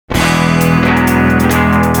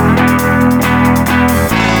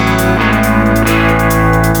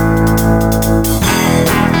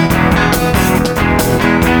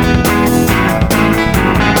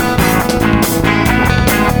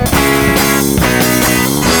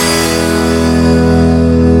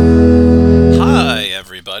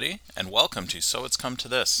so it's come to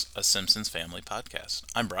this, a Simpsons family podcast.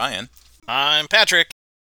 I'm Brian. I'm Patrick.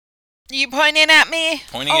 You pointing at me?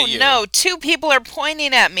 Pointing at you. Oh no, two people are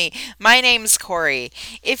pointing at me. My name's Corey.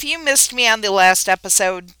 If you missed me on the last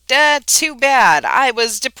episode, too bad. I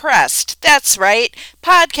was depressed. That's right.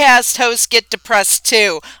 Podcast hosts get depressed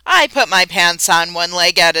too. I put my pants on one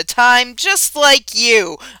leg at a time, just like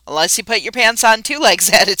you. Unless you put your pants on two legs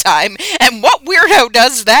at a time. And what weirdo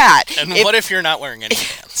does that? And what if you're not wearing any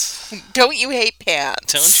pants? Don't you hate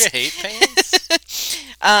pants? Don't you hate pants?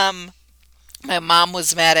 My mom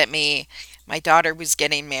was mad at me. My daughter was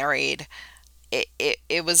getting married.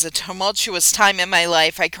 It was a tumultuous time in my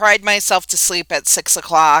life. I cried myself to sleep at 6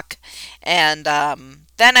 o'clock. And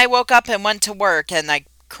then I woke up and went to work and I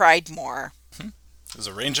cried more. There's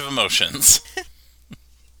a range of emotions.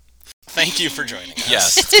 Thank you for joining us.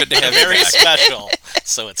 Yes, it's good to have you Very back. special.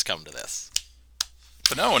 So it's come to this.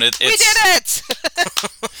 But no, and We did it!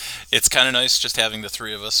 It's kind of nice just having the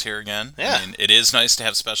three of us here again. Yeah. I mean, it is nice to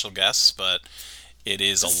have special guests, but it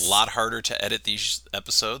is a lot harder to edit these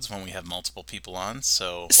episodes when we have multiple people on.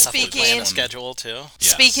 So Speaking- Plan a schedule too.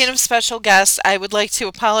 Yes. Speaking of special guests, I would like to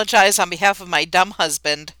apologize on behalf of my dumb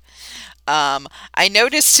husband. I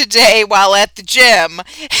noticed today while at the gym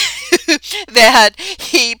that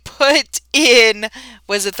he put in,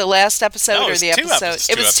 was it the last episode No, it or was the two episode? episodes.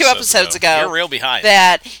 It was Two two episodes episodes ago. You're real behind.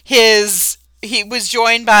 That he was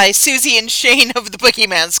joined by Susie and Shane of the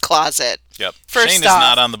Boogeyman's Closet. Yep. First Shane is off,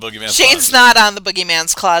 not on the Boogeyman's Shane's Closet. not on the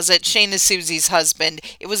Boogeyman's Closet. Shane is Susie's husband.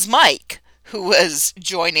 It was Mike who was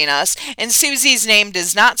joining us. And Susie's name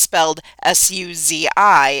is not spelled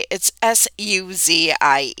S-U-Z-I. It's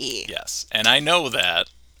S-U-Z-I-E. Yes, and I know that.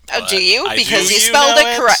 Oh, but do you? I Because do. you you spelled know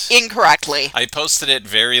it it? incorrectly. I posted it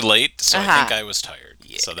very late, so I Uh-huh. think I was tired.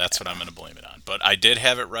 So that's what I'm going to blame it on. But I did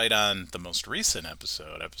have it right on the most recent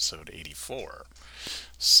episode, episode 84.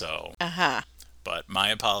 So, Uh-huh. but my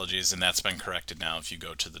apologies, and that's been corrected now. If you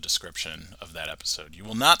go to the description of that episode, you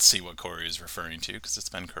will not see what Corey is referring to because it's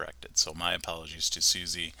been corrected. So my apologies to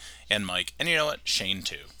Susie and Mike, and you know what? Shane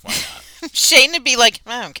too. Why not? Shane would be like,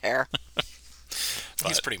 I don't care.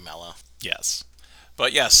 He's pretty mellow. Yes.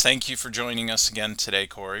 But yes, thank you for joining us again today,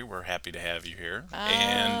 Corey. We're happy to have you here.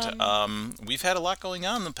 And we've had a lot going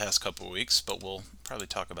on the past couple of weeks, but we'll probably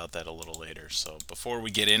talk about that a little later. So before we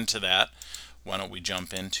get into that, why don't we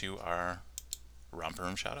jump into our Romper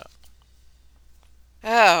Room shout-out?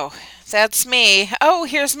 Oh, that's me. Oh,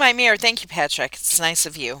 here's my mirror. Thank you, Patrick. It's nice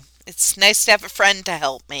of you. It's nice to have a friend to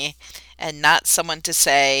help me and not someone to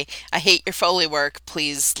say, I hate your Foley work.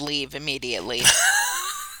 Please leave immediately.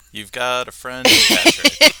 You've got a friend,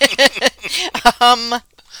 Patrick.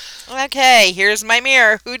 Okay, here's my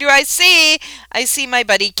mirror. Who do I see? I see my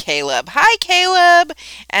buddy Caleb. Hi, Caleb.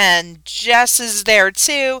 And Jess is there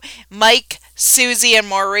too. Mike, Susie, and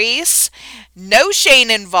Maurice. No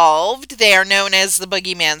Shane involved. They are known as the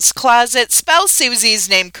Boogeyman's Closet. Spell Susie's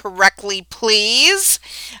name correctly, please.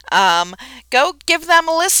 Go give them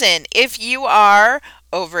a listen. If you are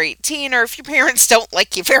over 18 or if your parents don't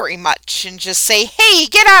like you very much, and just say, hey,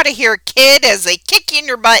 get out of here, kid, as they kick you in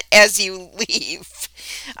your butt as you leave.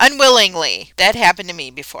 Unwillingly. That happened to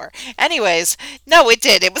me before. Anyways, no, it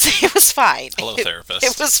did. It was fine. Hello, therapist.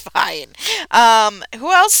 It was fine.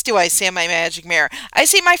 Who else do I see in my magic mirror? I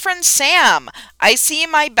see my friend Sam. I see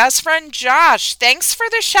my best friend Josh. Thanks for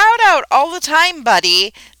the shout out all the time,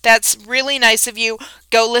 buddy. That's really nice of you.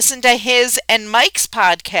 Go listen to his and Mike's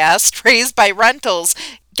podcast, Raised by Rentals.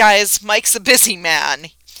 Guys, Mike's a busy man.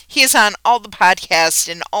 He is on all the podcasts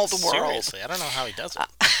in all the world. Seriously, I don't know how he does it.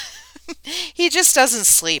 He just doesn't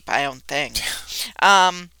sleep, I don't think.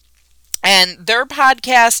 And their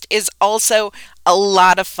podcast is also a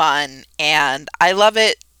lot of fun, and I love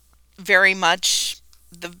it very much.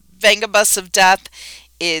 The Vangabus of Death,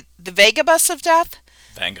 The Vangabus of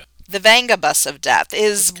Death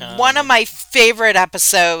is one of my favorite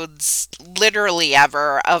episodes, literally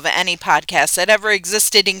ever, of any podcast that ever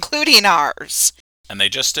existed, including ours. And they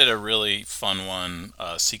just did a really fun one,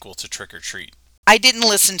 sequel to Trick or Treat. I didn't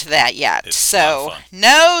listen to that yet, It's a lot so of fun.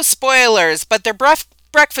 no spoilers, but their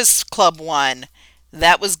Breakfast Club one,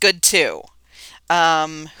 that was good too.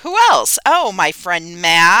 Who else? Oh, my friend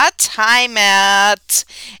Matt. Hi, Matt.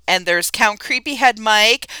 And there's Count Creepyhead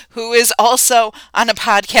Mike, who is also on a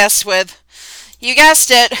podcast with, you guessed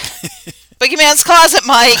it, Boogeyman's Closet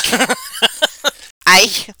Mike.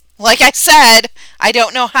 Like I said, I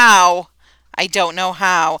don't know how, I don't know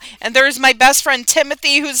how. And there's my best friend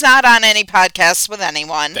Timothy, who's not on any podcasts with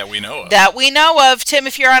anyone. That we know of. That we know of. Tim,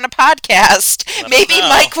 if you're on a podcast, maybe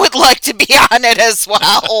Mike would like to be on it as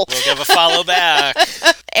well. We'll give a follow back.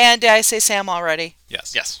 And did I say Sam already?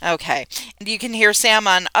 Yes. Yes. Okay. And you can hear Sam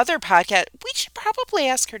on other podcasts. We should probably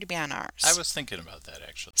ask her to be on ours. I was thinking about that,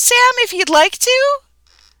 actually. Sam, if you'd like to,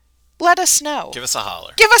 let us know. Give us a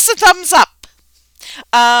holler. Give us a thumbs up.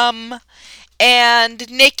 And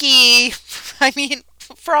Nikki, I mean,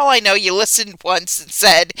 for all I know, you listened once and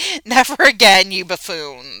said, "Never again, you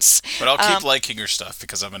buffoons." But I'll keep liking your stuff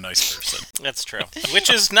because I'm a nice person. That's true.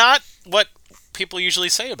 Which is not what people usually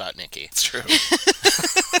say about Nikki. It's true.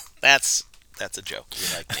 That's a joke.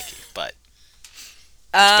 We like Nikki, but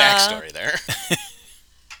there's backstory there.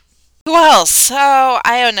 Who else? Oh,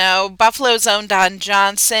 I don't know. Buffalo's own Don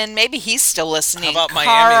Johnson. Maybe he's still listening. How about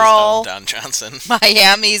Carl, Miami's own Don Johnson?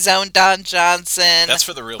 Miami's own Don Johnson. That's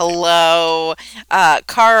for the real people. Hello.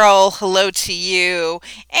 Carl, hello to you.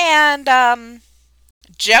 And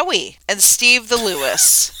Joey and Steve the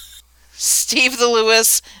Lewis. Steve the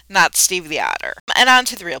Lewis, not Steve the Otter. And on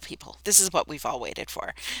to the real people. This is what we've all waited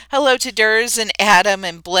for. Hello to Durs and Adam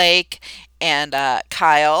and Blake and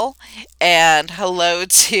Kyle. And hello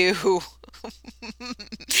to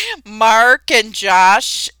Mark and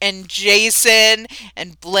Josh and Jason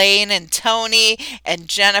and Blaine and Tony and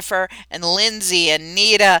Jennifer and Lindsay and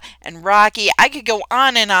Nita and Rocky. I could go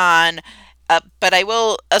on and on. But I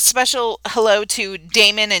will, a special hello to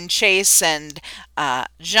Damon and Chase and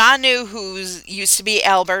Janu, who used to be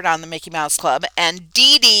Albert on the Mickey Mouse Club, and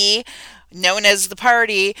Dee Dee, known as The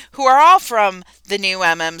Party, who are all from the new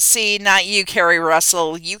MMC. Not you, Carrie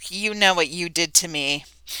Russell. You know what you did to me.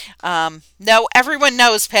 No, everyone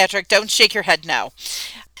knows, Patrick. Don't shake your head no.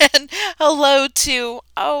 And hello to,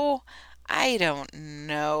 I don't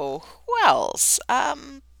know. Who else?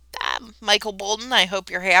 Michael Bolden, I hope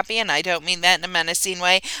you're happy, and I don't mean that in a menacing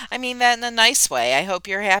way. I mean that in a nice way. I hope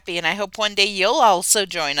you're happy, and I hope one day you'll also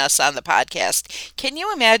join us on the podcast. Can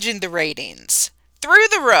you imagine the ratings? Through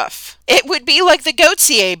the roof. It would be like the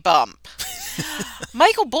Gautier bump.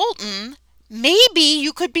 Michael Bolton, maybe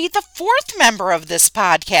you could be the fourth member of this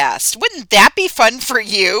podcast. Wouldn't that be fun for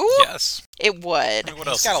you? Yes. It would. What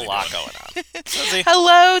else? He's got is a he lot doing? going on.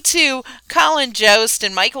 Hello to Colin Jost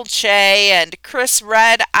and Michael Che and Chris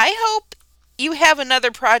Red. I hope you have another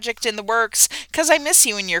project in the works because I miss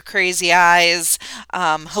you and your crazy eyes.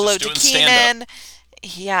 Hello to Keenan.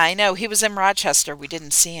 Yeah, I know. He was in Rochester. We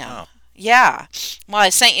didn't see him. Oh. Yeah. Well, I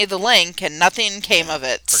sent you the link and nothing came of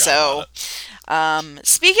it. So,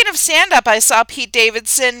 speaking of stand-up, I saw Pete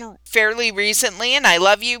Davidson fairly recently, and I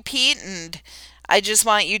love you, Pete, and I just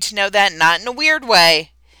want you to know that, not in a weird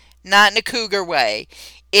way, not in a cougar way,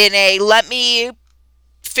 in a let me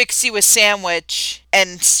fix you a sandwich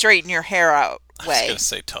and straighten your hair out way. I was going to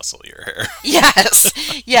say tussle your hair.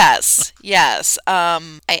 Yes.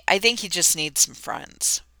 I think he just needs some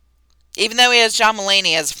friends. Even though he has John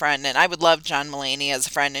Mulaney as a friend, and I would love John Mulaney as a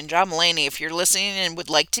friend. And John Mulaney, if you're listening and would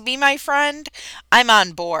like to be my friend, I'm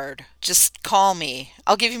on board. Just call me.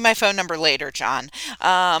 I'll give you my phone number later, John.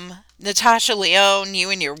 Natasha Leone, you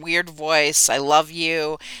and your weird voice, I love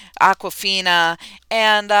you. Aquafina,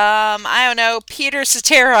 and I don't know, Peter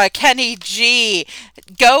Cetera, Kenny G,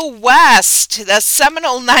 Go West, the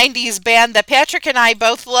seminal 90s band that Patrick and I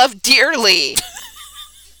both love dearly.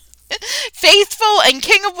 Faithful and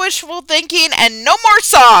King of Wishful Thinking, and no more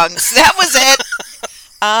songs. That was it.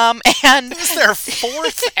 And it was their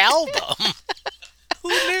fourth album. Who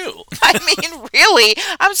knew? I mean, really,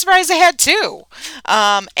 I'm surprised I had two.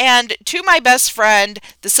 And to my best friend,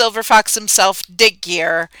 the Silver Fox himself, Dick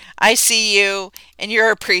Gear, I see you, and you're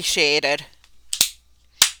appreciated.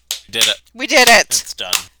 Did it. We did it. It's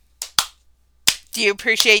done. Do you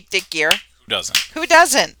appreciate Dick Gear? Who doesn't? Who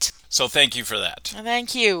doesn't? So thank you for that.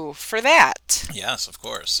 Thank you for that. Yes, of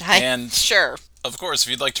course. Sure. Of course, if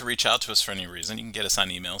you'd like to reach out to us for any reason, you can get us on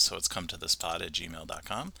email, so it's come to this pod at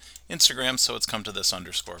gmail.com, Instagram, so it's come to this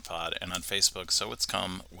 _pod, and on Facebook, so it's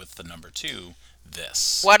come with the number 2,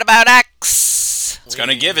 this. What about X? It's going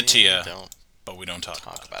to give it to you, but we don't talk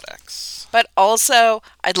about X. But also,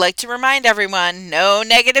 I'd like to remind everyone, no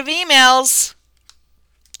negative emails.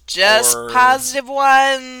 Just positive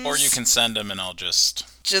ones. Or you can send them and I'll just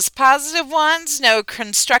positive ones, no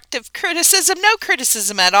constructive criticism, no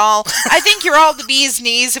criticism at all. I think you're all the bee's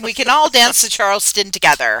knees and we can all dance to Charleston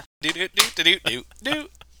together. Do.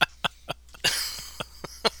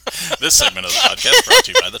 This segment of the podcast brought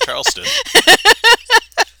to you by the Charleston.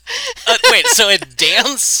 Wait, so a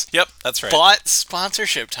dance? Yep, that's right. Bought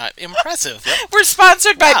sponsorship time. Impressive. Yep. We're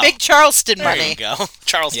sponsored by Big Charleston money. There you go.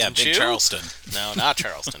 Charleston Yeah, Chew? Big Charleston. No, not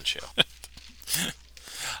Charleston Chew.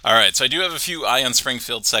 All right, so I do have a few Eye on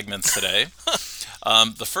Springfield segments today.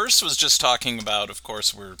 The first was just talking about, of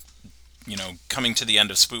course, we're coming to the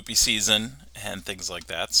end of spoopy season and things like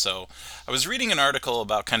that. So I was reading an article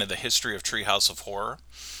about kind of the history of Treehouse of Horror,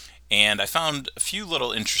 and I found a few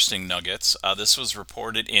little interesting nuggets. This was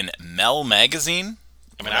reported in Mel Magazine.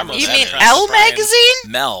 I mean, I'm You most mean impressed Elle Brian- magazine?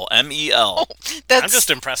 Mel, M-E-L. That's I'm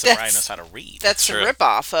just impressed that Brian knows how to read. That's a True.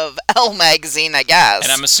 ripoff of Elle magazine, I guess.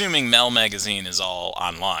 And I'm assuming Mel Magazine is all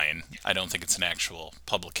online. I don't think it's an actual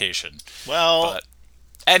publication. Well, But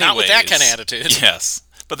anyways, not with that kind of attitude. Yes.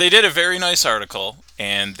 But they did a very nice article,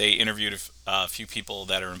 and they interviewed a few people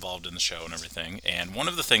that are involved in the show and everything. And one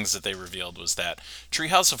of the things that they revealed was that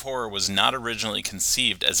Treehouse of Horror was not originally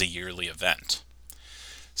conceived as a yearly event.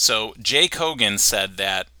 So Jay Kogan said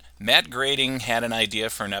that Matt Grading had an idea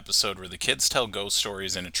for an episode where the kids tell ghost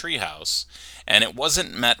stories in a treehouse, and it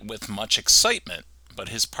wasn't met with much excitement, but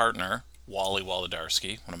his partner, Wally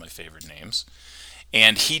Wolodarski, one of my favorite names,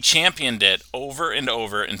 and he championed it over and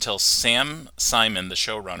over until Sam Simon, the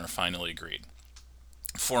showrunner, finally agreed.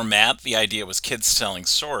 For Matt, the idea was kids telling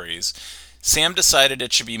stories. Sam decided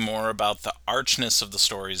it should be more about the archness of the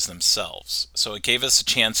stories themselves, so it gave us a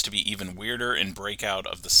chance to be even weirder and break out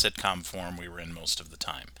of the sitcom form we were in most of the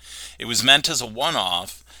time. It was meant as a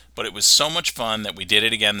one-off, but it was so much fun that we did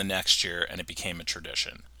it again the next year, and it became a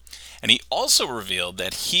tradition. And he also revealed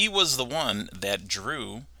that he was the one that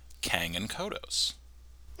drew Kang and Kodos.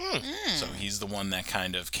 So he's the one that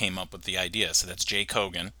kind of came up with the idea. So that's Jay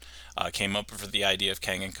Kogan, came up with the idea of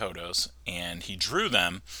Kang and Kodos, and he drew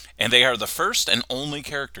them, and they are the first and only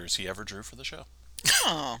characters he ever drew for the show.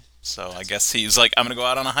 Oh. So I guess he's like, I'm going to go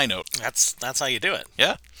out on a high note. That's how you do it.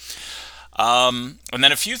 Yeah. And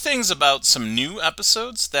then a few things about some new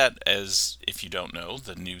episodes that, as if you don't know,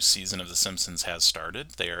 the new season of The Simpsons has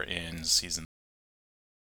started. They are in season.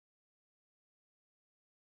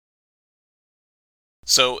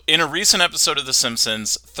 So, in a recent episode of The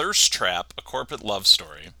Simpsons, Thirst Trap, a corporate love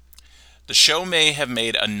story, the show may have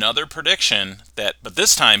made another prediction but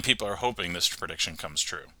this time people are hoping this prediction comes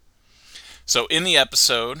true. So, in the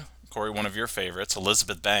episode, Corey, one of your favorites,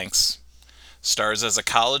 Elizabeth Banks, stars as a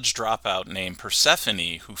college dropout named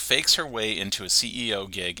Persephone who fakes her way into a CEO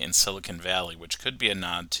gig in Silicon Valley, which could be a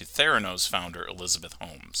nod to Theranos founder Elizabeth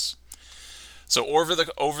Holmes. So over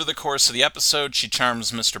the course of the episode, she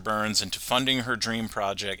charms Mr. Burns into funding her dream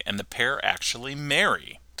project, and the pair actually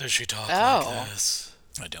marry. Does she talk Oh. like this?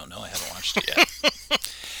 I don't know. I haven't watched it yet.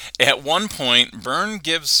 At one point, Burns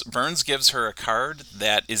gives her a card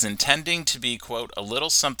that is intending to be, quote, a little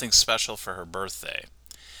something special for her birthday.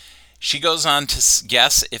 She goes on to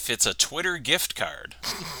guess if it's a Twitter gift card,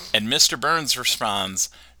 and Mr. Burns responds,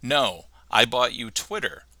 "No, I bought you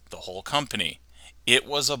Twitter, the whole company. It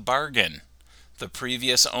was a bargain. The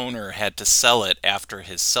previous owner had to sell it after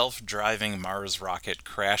his self-driving Mars rocket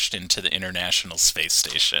crashed into the International Space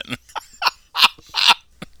Station."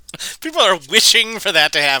 People are wishing for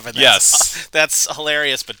that to happen. Yes. That's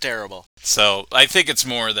hilarious but terrible. So I think it's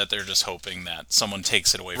more that they're just hoping that someone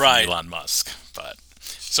takes it away from Right. Elon Musk. But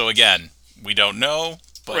so again, we don't know,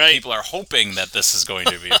 but Right. people are hoping that this is going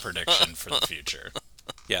to be a prediction for the future.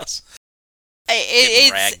 Yes.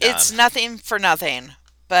 Getting ragged It's on. nothing for nothing.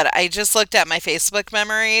 But I just looked at my Facebook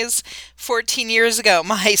memories. 14 years ago,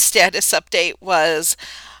 my status update was,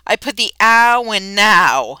 I put the ow in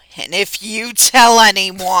now, and if you tell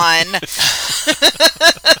anyone.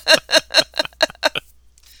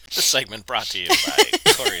 This segment brought to you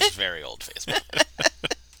by Corey's very old Facebook.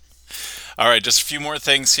 All right, just a few more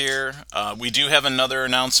things here. We do have another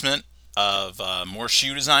announcement of more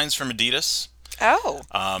shoe designs from Adidas. Oh.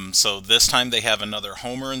 So this time they have another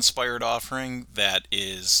Homer-inspired offering that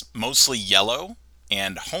is mostly yellow,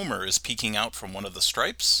 and Homer is peeking out from one of the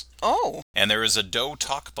stripes. Oh. And there is a dough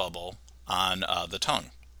talk bubble on the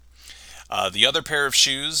tongue. The other pair of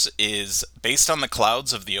shoes is based on the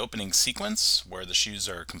clouds of the opening sequence, where the shoes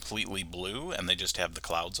are completely blue and they just have the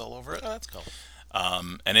clouds all over it. Oh, that's cool.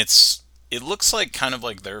 And it looks like kind of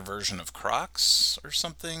like their version of Crocs or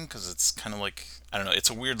something, because it's kind of like, I don't know, it's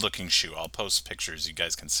a weird looking shoe. I'll post pictures, you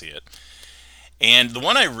guys can see it. And the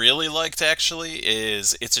one I really liked actually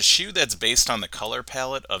is it's a shoe that's based on the color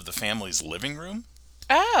palette of the family's living room.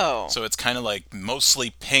 Oh. So it's kind of like mostly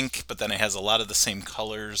pink, but then it has a lot of the same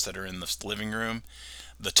colors that are in the living room.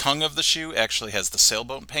 The tongue of the shoe actually has the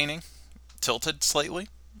sailboat painting tilted slightly,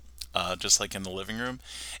 just like in the living room.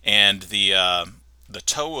 And the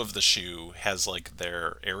toe of the shoe has like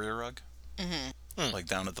their area rug, like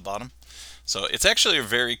down at the bottom. So it's actually a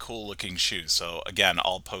very cool looking shoe. So again,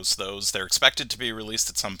 I'll post those. They're expected to be released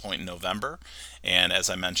at some point in November. And as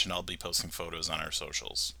I mentioned, I'll be posting photos on our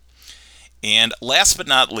socials. And last but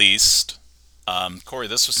not least, Corey,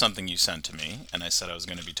 this was something you sent to me, and I said I was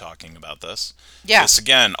going to be talking about this. Yeah. This,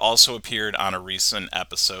 again, also appeared on a recent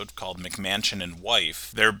episode called McMansion and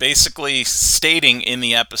Wife. They're basically stating in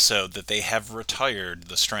the episode that they have retired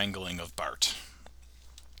the strangling of Bart.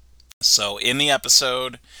 So, in the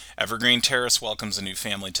episode, Evergreen Terrace welcomes a new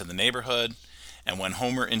family to the neighborhood, and when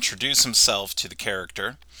Homer introduces himself to the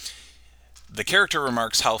character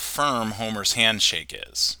remarks how firm Homer's handshake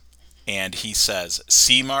is. And he says,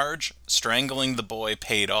 "See, Marge, strangling the boy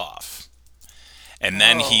paid off." And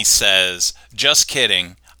then he says, "Just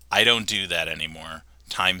kidding, I don't do that anymore.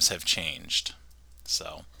 Times have changed."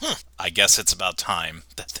 So, I guess it's about time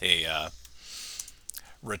that they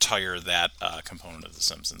retire that component of The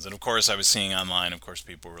Simpsons. And of course, I was seeing online, of course,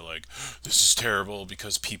 people were like, "This is terrible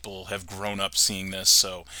because people have grown up seeing this,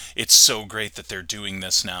 so it's so great that they're doing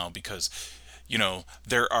this now because,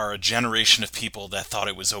 there are a generation of people that thought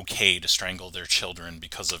it was okay to strangle their children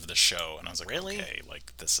because of the show." And I was like, Really? okay,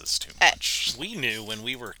 like, this is too much. We knew when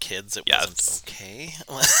we were kids it Yes. wasn't okay.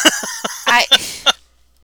 I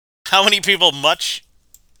How many people I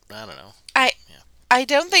don't know. I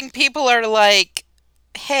don't think people are like,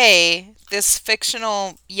 hey, this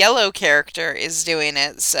fictional yellow character is doing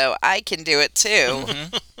it, so I can do it too.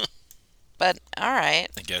 But all right.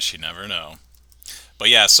 I guess you never know. But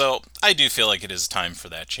yeah, so I do feel like it is time for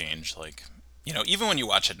that change. Like, even when you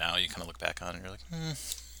watch it now, you kind of look back on it and you're like,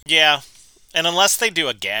 Yeah. And unless they do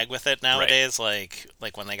a gag with it nowadays, like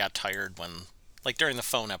when they got tired like during the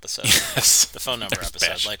phone episode. yes. The phone number There's episode.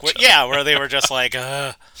 bash Like, each where they were just like,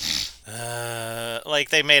 like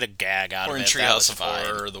they made a gag out Or of in it. That Treehouse was of fine.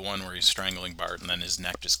 Horror, the one where he's strangling Bart and then his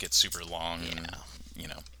neck just gets super long. Yeah. And,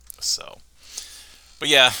 so. But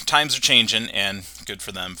yeah, times are changing, and good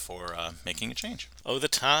for them for making a change. Oh, the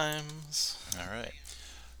times. All right.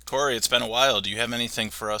 Corey, it's been a while. Do you have anything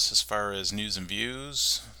for us as far as news and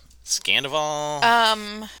views? Scandoval. Well, I don't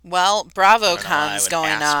know why I BravoCon's would going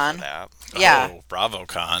ask on. for that. Yeah. Oh,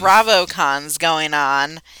 BravoCon. BravoCon's going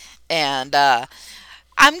on, and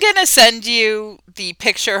I'm gonna send you the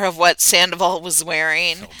picture of what Sandoval was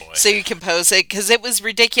wearing, Oh, boy. so you can post it because it was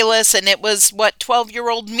ridiculous, and it was what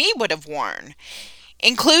 12-year-old me would have worn,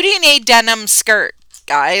 including a denim skirt,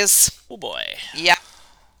 guys. Oh boy.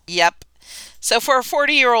 Yep. So for a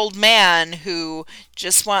 40-year-old man who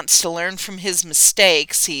just wants to learn from his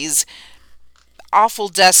mistakes, he's awful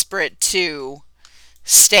desperate to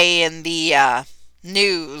stay in the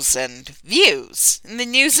news and views. In the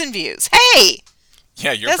news and views. Hey!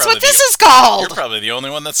 Yeah, you're That's probably what this is called! You're probably the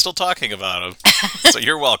only one that's still talking about him. So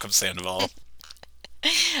you're welcome, Sandoval.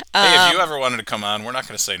 Hey, if you ever wanted to come on, we're not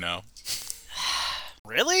going to say no.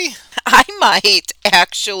 Really? I might,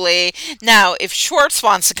 actually. Now, if Schwartz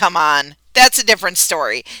wants to come on, that's a different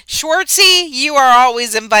story. Schwartzy, you are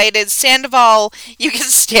always invited. Sandoval, you can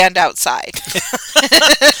stand outside.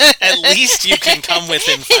 At least you can come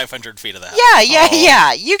within 500 feet of that.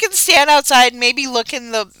 Yeah. You can stand outside and maybe look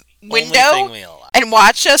in the Only thing window we allow. and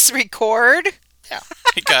watch us record.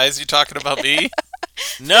 Hey, guys, you talking about me?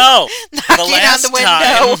 No. Knocking the last on the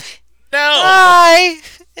window. time. No. Hi,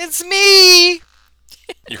 it's me.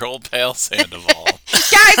 Your old pal Sandoval.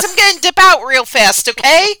 Guys, I'm going to dip out real fast,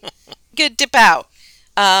 okay? Good dip out.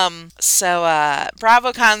 So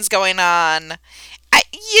BravoCon's going on.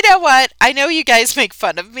 You know what? I know you guys make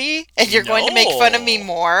fun of me, and you're going to make fun of me No.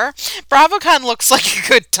 more. BravoCon looks like a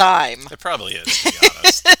good time. It probably is, to be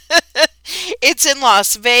honest. It's in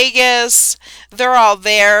Las Vegas. They're all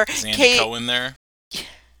there. Is Andy Cohen there?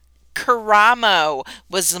 Karamo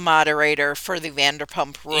was the moderator for the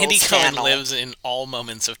Vanderpump Rules Andy Cohen panel. lives in all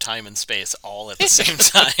moments of time and space all at the same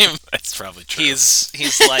time. That's probably true.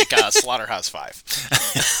 He's like Slaughterhouse 5.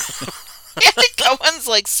 Andy Cohen's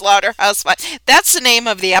like Slaughterhouse Five. That's the name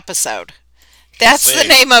of the episode. That's We'll the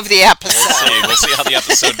name of the We'll episode. see. We'll see how the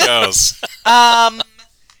episode goes.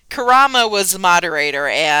 Karama was the moderator,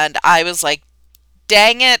 and I was like,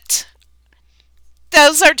 dang it.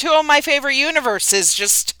 Those are two of my favorite universes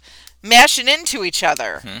just mashing into each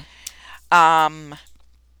other.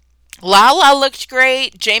 Lala looked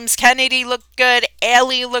great. James Kennedy looked good.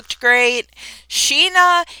 Allie looked great.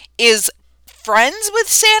 Sheena is friends with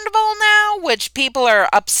Sandoval now, which people are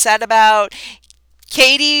upset about.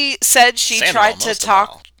 Katie said she Sandoval tried to most of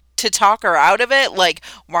all. talk her out of it. Like,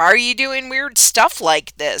 why are you doing weird stuff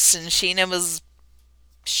like this? And Sheena.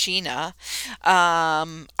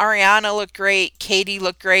 Ariana looked great. Katie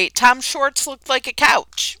looked great. Tom Schwartz looked like a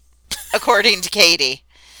couch, according to Katie.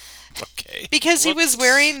 Okay. Because he was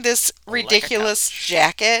wearing this like a ridiculous couch.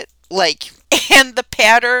 jacket Like, and the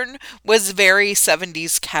pattern was very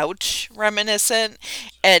 70s couch reminiscent.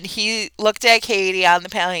 And he looked at Katie on the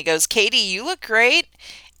panel and he goes, Katie, you look great.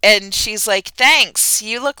 And she's like, thanks,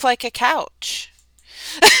 you look like a couch.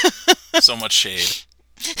 So much shade.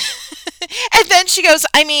 And then she goes,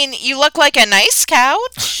 I mean, you look like a nice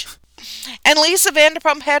couch. And Lisa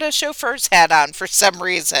Vanderpump had a chauffeur's hat on for some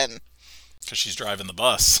reason. Because she's driving the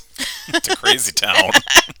bus to Crazy Town.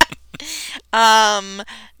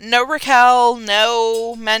 No Raquel,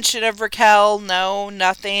 no mention of Raquel, no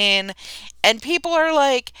nothing. And people are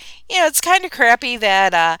like, it's kind of crappy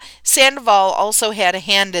that Sandoval also had a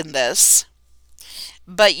hand in this.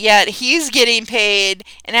 But yet he's getting paid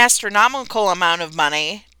an astronomical amount of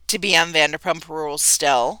money to be on Vanderpump Rules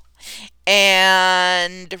still.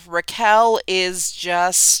 And Raquel is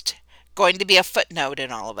just going to be a footnote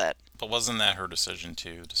in all of it. But wasn't that her decision,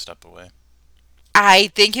 too, to step away? I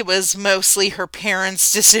think it was mostly her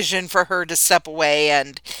parents' decision for her to step away,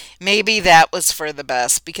 and maybe that was for the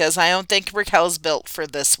best, because I don't think Raquel's built for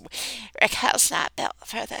this. Raquel's not built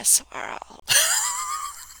for this world.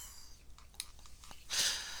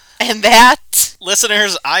 And that...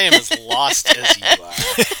 Listeners, I am as lost as you are.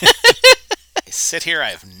 I sit here,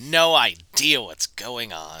 I have no idea what's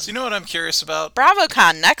going on. So you know what I'm curious about?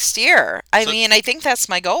 BravoCon next year. I think that's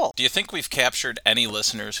my goal. Do you think we've captured any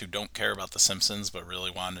listeners who don't care about The Simpsons but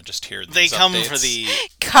really want to just hear these They come updates? for the...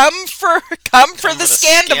 Come for the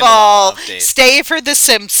Scandoval. Stay for The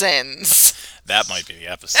Simpsons. That might be the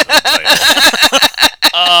episode title.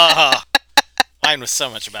 Mine was so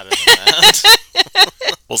much better than that.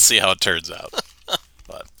 We'll see how it turns out.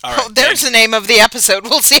 But, all right, there's the name of the episode.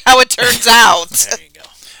 We'll see how it turns out. There you go.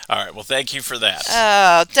 All right, well, thank you for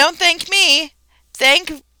that. Don't thank me.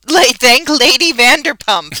 Thank Lady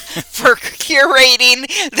Vanderpump for curating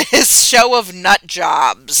this show of nut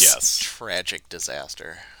jobs. Yes. Tragic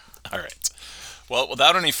disaster. All right. Well,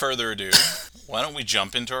 without any further ado, why don't we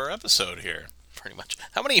jump into our episode here? Pretty much.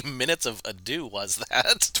 How many minutes of ado was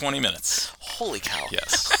that? 20 minutes. Holy cow.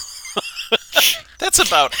 Yes. That's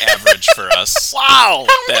about average for us. Wow!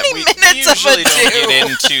 How many we minutes usually of ado? don't get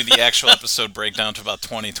into the actual episode breakdown to about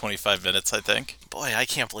 20, 25 minutes, I think. Boy, I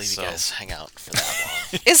can't believe you guys hang out for that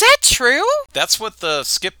long. Is that true? That's what the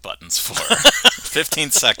skip button's for.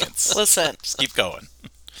 15 seconds. Listen. Just keep going.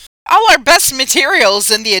 All our best materials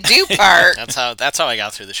in the ado part. That's how I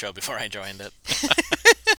got through the show before I joined it.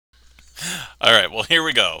 All right, well, here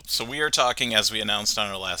we go. So we are talking, as we announced on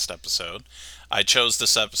our last episode. I chose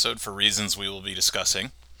this episode for reasons we will be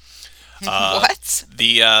discussing. What?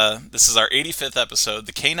 This is our 85th episode,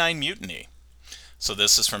 the Canine Mutiny. So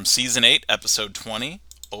this is from Season 8, Episode 20,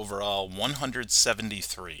 overall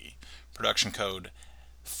 173. Production code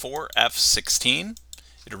 4F16.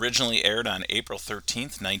 It originally aired on April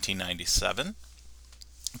 13th, 1997.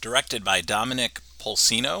 Directed by Dominic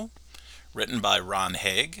Polsino. Written by Ron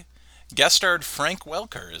Haig. Guest starred Frank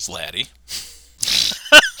Welker as Laddie.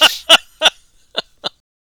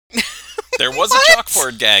 There was a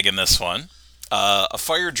chalkboard gag in this one. A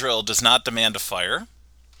fire drill does not demand a fire.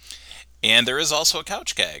 And there is also a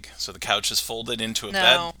couch gag. So the couch is folded into a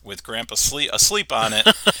bed with Grandpa asleep on it.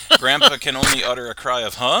 Grandpa can only utter a cry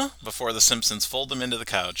of, huh? Before the Simpsons fold him into the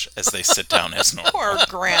couch as they sit down as normal. Poor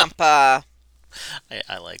Grandpa.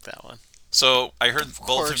 I like that one. So I heard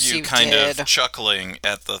both of you kind did. of chuckling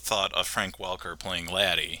at the thought of Frank Welker playing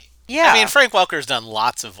Laddie. Yeah. I mean, Frank Welker's done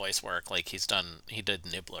lots of voice work. Like he did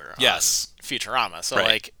Nibbler on Futurama. So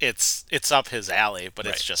like it's up his alley, but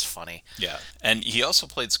it's just funny. Yeah. And he also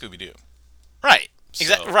played Scooby-Doo. Right.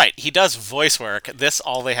 Exactly. Right. He does voice work.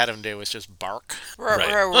 All they had him do was just bark.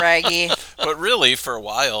 Raggy. But really, for a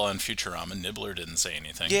while on Futurama, Nibbler didn't say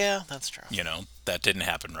anything. Yeah, that's true. That didn't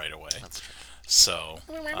happen right away. That's true. So,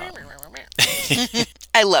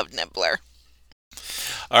 I love Nibbler.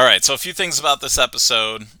 all right. So a few things about this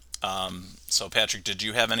episode. So Patrick, did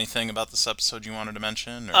you have anything about this episode you wanted to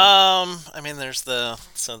mention? Or? I mean, there's the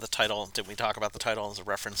title. Did we talk about the title as a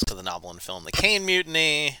reference to the novel and film, The Cane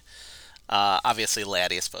Mutiny? Obviously,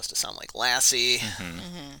 Laddie is supposed to sound like Lassie.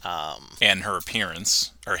 Mm-hmm. And her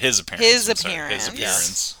appearance, or his appearance. His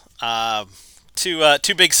appearance.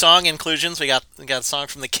 Two big song inclusions. We got a song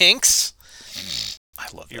from the Kinks. I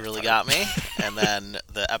love that. You really got me. And then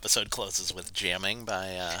the episode closes with Jamming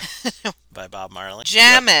by Bob Marley.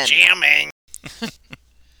 Jammin'. Jamming.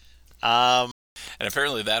 And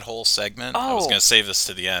apparently that whole segment, I was going to save this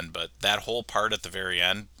to the end, but that whole part at the very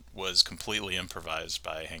end was completely improvised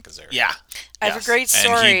by Hank Azaria. Yeah. I have a great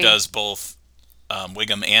story. And he does both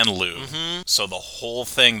Wiggum and Lou. So the whole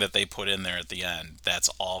thing that they put in there at the end, that's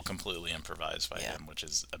all completely improvised by him, which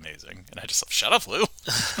is amazing. And I just shut up, Lou.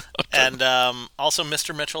 And also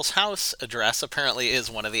Mr. Mitchell's house address apparently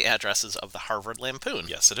is one of the addresses of the Harvard Lampoon.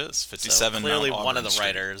 Yes, it is. 57 So clearly Mount one of Auburn the Street.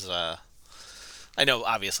 writers. I know,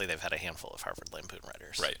 obviously, they've had a handful of Harvard Lampoon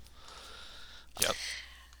writers. Right. Yep.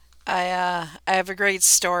 I have a great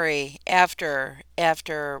story after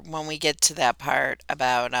when we get to that part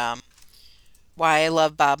about why I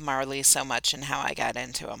love Bob Marley so much and how I got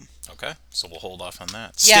into him. Okay, so we'll hold off on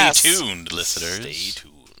that. Yes. Stay tuned, listeners. Stay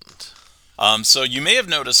tuned. So you may have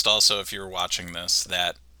noticed also, if you're watching this,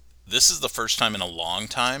 that this is the first time in a long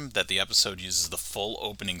time that the episode uses the full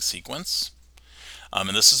opening sequence. And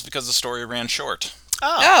this is because the story ran short.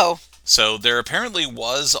 Oh. So there apparently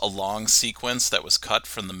was a long sequence that was cut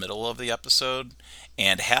from the middle of the episode,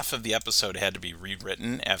 and half of the episode had to be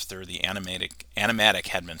rewritten after the animatic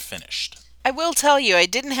had been finished. I will tell you, I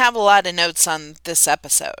didn't have a lot of notes on this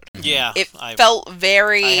episode. Yeah. It felt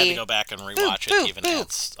very... I had to go back and rewatch it, even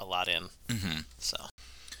adds a lot in. So.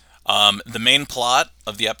 The main plot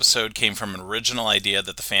of the episode came from an original idea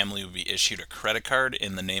that the family would be issued a credit card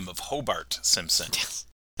in the name of Hobart Simpson,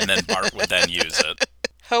 and then Bart would then use it.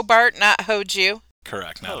 Hobart, not Hoju.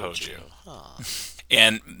 Correct, not Hoju. Oh.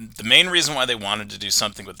 And the main reason why they wanted to do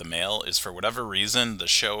something with the mail is, for whatever reason, the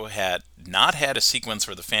show had not had a sequence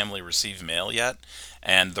where the family received mail yet,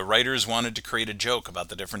 and the writers wanted to create a joke about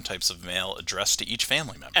the different types of mail addressed to each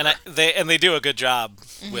family member. And they do a good job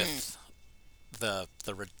with the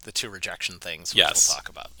two rejection things, which Yes. we'll talk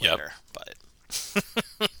about later. But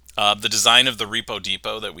the design of the Repo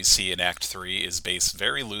Depot that we see in Act 3 is based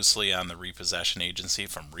very loosely on the repossession agency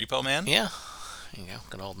from Repo Man. yeah, there you go.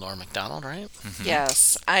 Good old Norm Macdonald, right?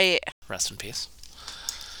 Yes, Rest in peace.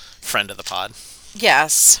 Friend of the pod.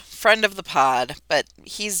 Yes, friend of the pod, but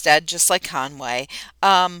he's dead just like Conway.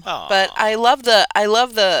 Aw. But I love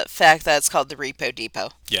the fact that it's called the Repo Depot.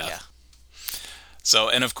 Yeah. So,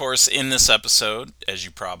 and of course, in this episode, as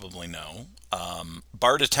you probably know,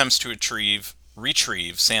 Bart attempts to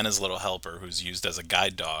retrieve Santa's little helper, who's used as a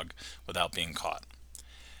guide dog, without being caught.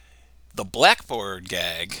 The blackboard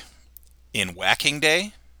gag in Whacking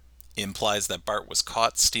Day implies that Bart was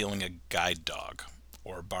caught stealing a guide dog,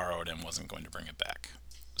 or borrowed and wasn't going to bring it back.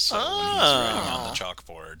 So when he's writing on the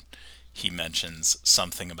chalkboard, he mentions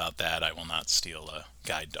something about that. I will not steal a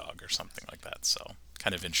guide dog, or something like that. So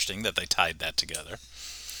kind of interesting that they tied that together.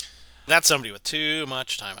 That's somebody with too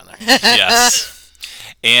much time on their hands. Yes.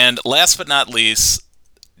 And last but not least,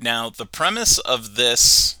 now the premise of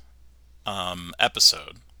this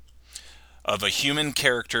episode of a human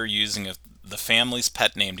character using the family's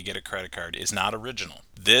pet name to get a credit card is not original.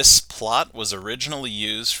 This plot was originally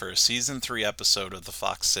used for a season 3 episode of the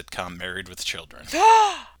Fox sitcom Married with Children.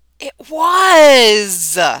 It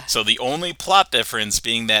was! So the only plot difference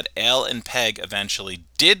being that Al and Peg eventually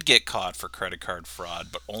did get caught for credit card fraud,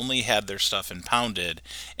 but only had their stuff impounded,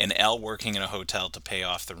 and Al working in a hotel to pay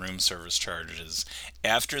off the room service charges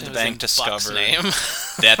after the bank discovered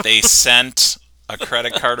that they sent a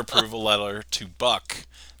credit card approval letter to Buck,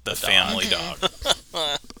 the family dog.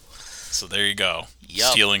 So there you go.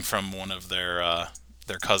 Yep. Stealing from one of their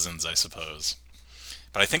cousins, I suppose.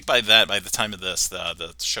 But I think by the time of this,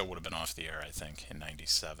 the show would have been off the air, I think, in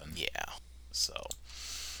 97. Yeah. So,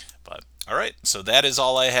 but, all right. So that is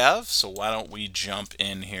all I have. So why don't we jump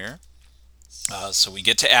in here? So we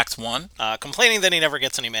get to Act 1. Complaining that he never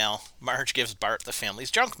gets any mail, Marge gives Bart the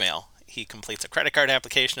family's junk mail. He completes a credit card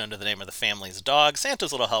application under the name of the family's dog,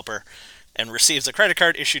 Santa's Little Helper, and receives a credit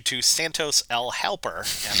card issued to Santos L. Helper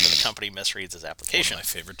after the company misreads his application. One of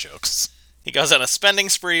my favorite jokes. He goes on a spending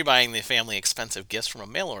spree buying the family expensive gifts from a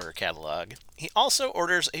mail-order catalog. He also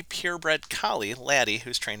orders a purebred collie, Laddie,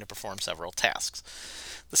 who's trained to perform several tasks.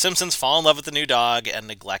 The Simpsons fall in love with the new dog and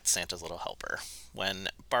neglect Santa's Little Helper. When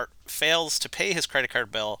Bart fails to pay his credit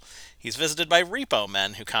card bill, he's visited by repo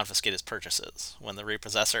men who confiscate his purchases. When the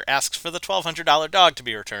repossessor asks for the $1,200 dog to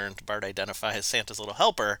be returned, Bart identifies Santa's Little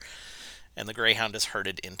Helper, and the Greyhound is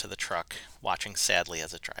herded into the truck, watching sadly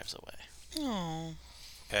as it drives away. Oh.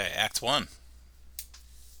 Okay, Act 1.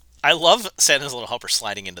 I love Santa's Little Helper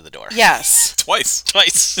sliding into the door. Yes. Twice.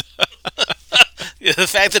 Twice. The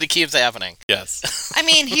fact that it keeps happening. Yes. I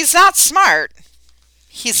mean, he's not smart.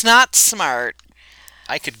 He's not smart.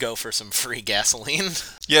 I could go for some free gasoline.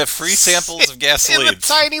 Yeah, free samples of gasoline. In a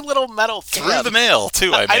tiny little metal can. Through the mail,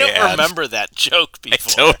 too, I may I don't add. remember that joke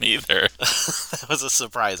before. I don't either. That was a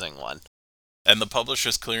surprising one. And the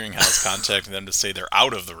Publishers Clearinghouse contacted them to say they're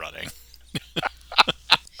out of the running.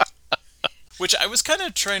 Which I was kind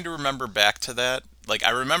of trying to remember back to that. like, I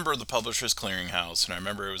remember the Publishers Clearinghouse, and I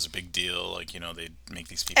remember it was a big deal. Like, they'd make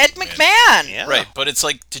these people Ed win. McMahon. Yeah. Right, but it's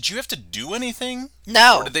like, did you have to do anything?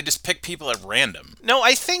 No. Or did they just pick people at random? No,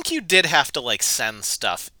 I think you did have to, like, send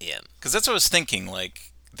stuff in. Because that's what I was thinking.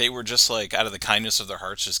 Like, they were just, like, out of the kindness of their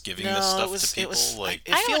hearts, just giving this stuff to people.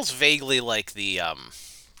 It feels vaguely like the,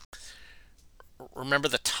 remember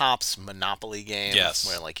the Topps Monopoly game? Yes.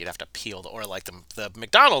 Where, like, you'd have to peel or like the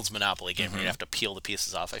McDonald's Monopoly game where you'd have to peel the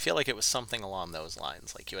pieces off. I feel like it was something along those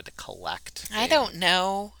lines. Like, you had to collect. I don't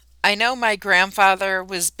know. I know my grandfather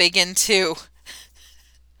was big into,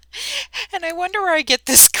 and I wonder where I get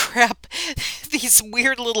this crap, these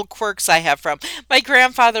weird little quirks I have from. My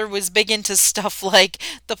grandfather was big into stuff like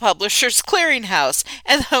the Publishers Clearinghouse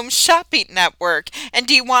and the Home Shopping Network. And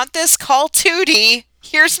do you want this? Call Tootie.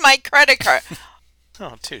 Here's my credit card.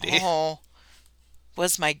 Oh, 2D. Oh,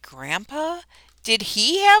 was my grandpa? Did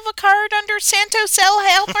he have a card under Santo Cell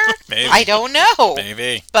Helper? Maybe. I don't know.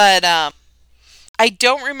 Maybe. But I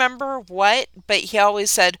don't remember what, but he always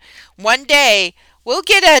said, one day we'll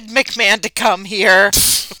get Ed McMahon to come here.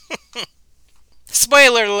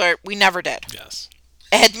 Spoiler alert, we never did. Yes.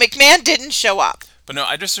 Ed McMahon didn't show up. But no,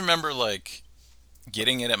 I just remember, like,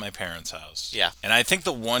 getting it at my parents' house. Yeah. And I think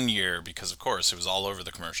the one year, because of course it was all over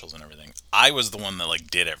the commercials and everything, I was the one that,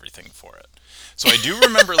 like, did everything for it. So I do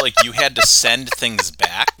remember, like, you had to send things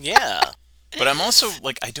back. Yeah. But I'm also,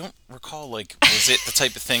 like, I don't recall, like, was it the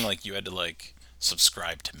type of thing, like, you had to, like,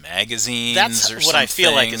 subscribe to magazines That's or what I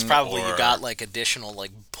feel like. It's something, probably or... you got, like, additional,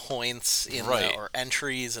 like, points in Right. or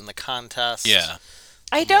entries in the contest. Yeah.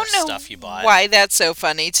 I don't know stuff you bought. why that's so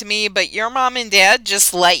funny to me, but your mom and dad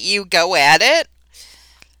just let you go at it.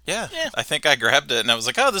 Yeah, I think I grabbed it and I was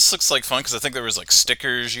like, "Oh, this looks like fun," because I think there was like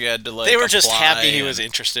stickers you had to like. They were just apply, happy he and- was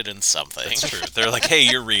interested in something. That's true. They're like, "Hey,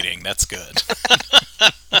 you're reading. That's good."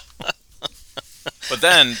 But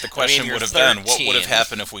then the question you're would have been, what 13. would have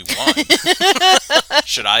happened if we won?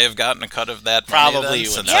 Should I have gotten a cut of that? money Probably then, you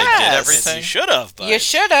would since not. I did Yes. everything. You should have, but You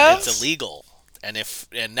should have. it's illegal. And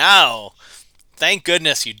now, thank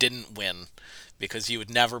goodness you didn't win, because you would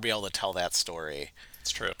never be able to tell that story,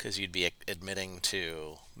 It's true. because you'd be admitting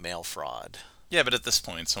to mail fraud. Yeah, but at this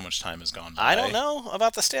point, so much time has gone by. I don't know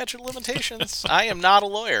about the statute of limitations. I am not a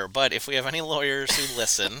lawyer, but if we have any lawyers who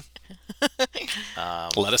listen,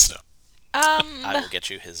 Let us know. I will get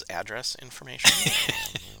you his address information.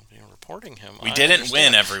 And we'll be reporting him. We I didn't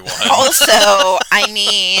win, understand. everyone. Also, I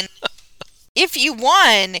mean, if you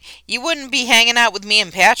won, you wouldn't be hanging out with me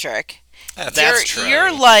and Patrick. That's true. Your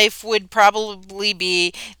life would probably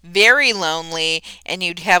be very lonely, and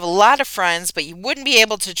you'd have a lot of friends, but you wouldn't be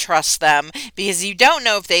able to trust them because you don't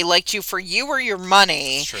know if they liked you for you or your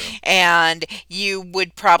money. It's true. And you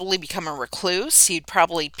would probably become a recluse. You'd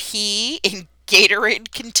probably pee in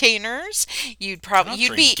Gatorade containers. You'd probably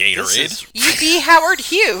Drink Gatorade. you'd be Howard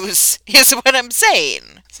Hughes. Is what I'm saying.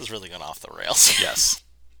 This is really going off the rails. Yes.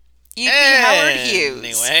 You'd be Howard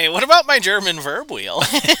Hughes. Anyway, what about my German verb wheel?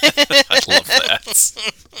 I love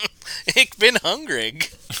that. Ich bin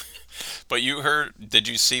hungrig. But did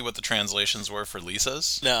you see what the translations were for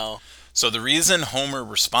Lisa's? No. So the reason Homer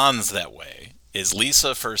responds that way is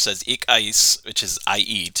Lisa first says ich esse, which is I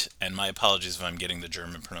eat, and my apologies if I'm getting the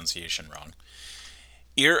German pronunciation wrong.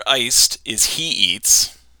 Ihr isst is he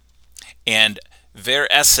eats, and wir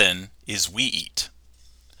essen is we eat.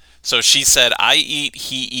 So she said, I eat,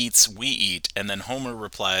 he eats, we eat, and then Homer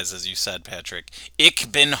replies, as you said, Patrick,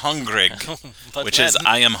 ich bin hungrig, But which is then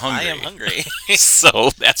I am hungry. I am hungry.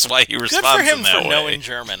 So that's why he Good responds for him in that for way. knowing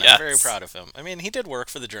German. Yes. I'm very proud of him. I mean, he did work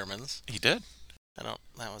for the Germans. He did. That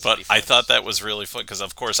was. But I thought that was really fun, because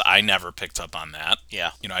of course I never picked up on that.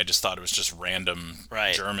 Yeah. I just thought it was just random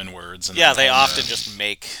Right. German words. And Yeah, then they Homer- often just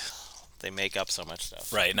make up so much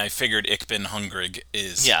stuff. Right, and I figured ich bin hungrig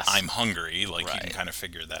is Yes. I'm hungry. Like, you can Right. kind of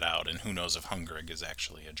figure that out, and who knows if hungrig is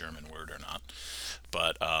actually a German word or not.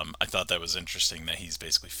 But I thought that was interesting that he's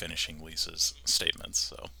basically finishing Lisa's statements.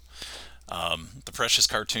 So, the precious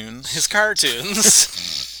cartoons. His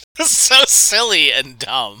cartoons. So silly and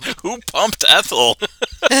dumb. Who pumped Ethel?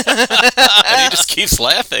 And he just keeps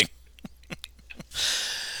laughing.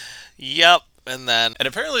 Yep. And then And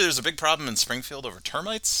apparently there's a big problem in Springfield over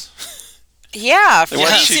termites. Yeah, They want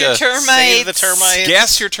freeze you your to termites. save the termites.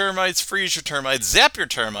 Gas your termites, freeze your termites, zap your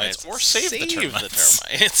termites, or save the termites.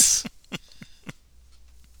 termites.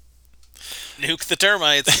 Nuke the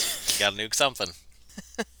termites. Gotta nuke something.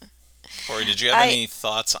 Corey, did you have any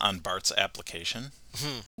thoughts on Bart's application?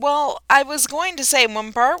 Well, I was going to say,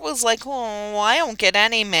 when Bart was like, oh, I don't get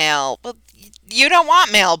any mail. But you don't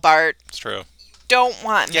want mail, Bart. It's true. Don't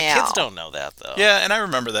want Yeah, mail. kids don't know that, though. Yeah, and I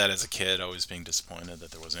remember that as a kid, always being disappointed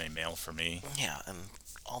that there wasn't any mail for me. Yeah, and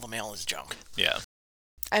all the mail is junk. Yeah.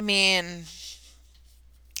 I mean,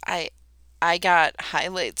 I I got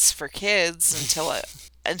highlights for kids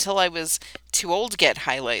until I was too old to get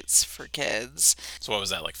highlights for kids. So what was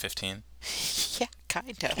that, like 15? Yeah, kind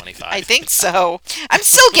of. 25. I think so. I'm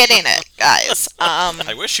still getting it, guys.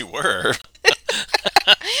 I wish you were.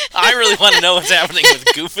 I really want to know what's happening with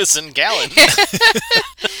Goofus and Gallon.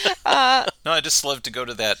 No, I just loved to go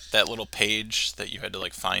to that little page that you had to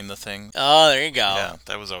like find the thing. Oh, there you go. Yeah,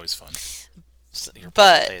 that was always fun. Your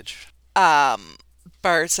But page.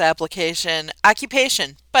 Bart's application,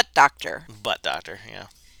 occupation, butt doctor. Butt doctor, yeah.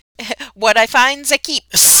 What I find's I keep.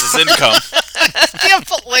 His income. Yeah,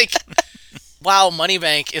 but like, wow,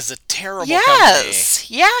 Moneybank is a terrible Yes,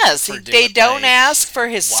 yes. for They doing, don't like, ask for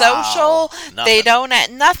his wow, social. They nothing.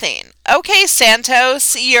 don't nothing. Okay,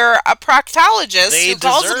 Santos, you're a proctologist They who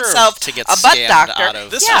calls deserve himself to get a butt scammed doctor. out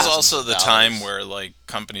of This Yeah. was thousands also of the dollars. time where like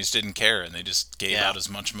companies didn't care and they just gave Yeah. out as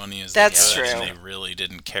much money as That's they could, true. and they really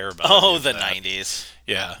didn't care about Oh, any of the that. 90s.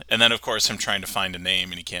 Yeah, and then of course him trying to find a name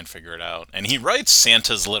and he can't figure it out, and he writes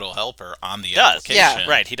Santa's Little Helper on the Does. application. Yeah.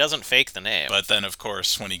 Right, he doesn't fake the name. But then of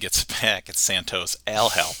course when he gets it back, it's Santos Al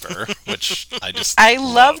Helper, which I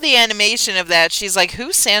love the animation of that. She's like,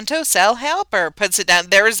 "Who's Santos L. Helper?" Puts it down.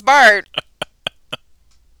 There's Bart.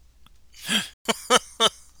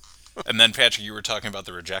 And then Patrick, you were talking about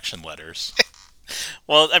the rejection letters.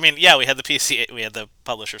 Well, I mean, yeah, we had the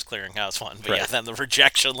Publishers Clearinghouse one, but yeah, Right. then the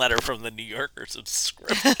rejection letter from the New Yorker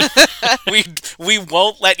subscription. we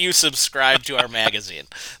won't let you subscribe to our magazine.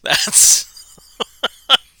 That's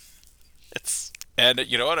it's And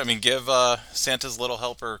you know what? I mean, give Santa's Little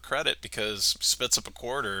Helper credit because he spits up a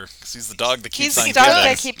quarter because he's the dog that keeps He's on the dog giving.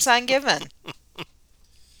 that keeps on giving.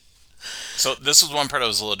 So this was one part I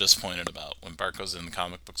was a little disappointed about when Bart goes in the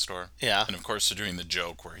comic book store. Yeah. And of course they're doing the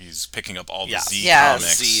joke where he's picking up all the Yes. Z Yes.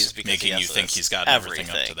 comics, Z's because making he you has think this he's got everything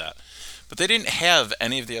up to everything. that. But they didn't have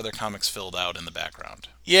any of the other comics filled out in the background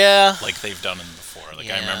yeah. like they've done in before. Like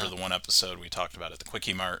I Yeah. remember the one episode we talked about at the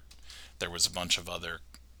Quickie Mart. There was a bunch of other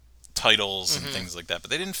titles and things like that, but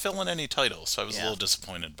they didn't fill in any titles, so I was a Yeah. little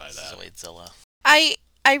disappointed by that. Zoidzilla. I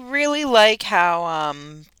really like how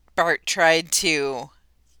Bart tried to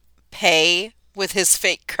pay with his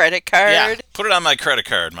fake credit card. Yeah. Put it on my credit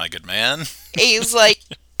card, my good man. He's like,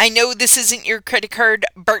 "I know this isn't your credit card,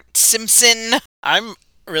 Bart Simpson." I'm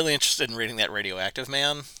really interested in reading that Radioactive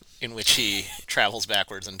Man, in which he travels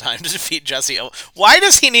backwards in time to defeat Jesse Owens. Why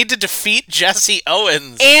does he need to defeat Jesse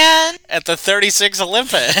Owens And at the 36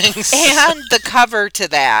 Olympics? and the cover to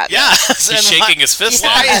that. Yes, He's and shaking his fist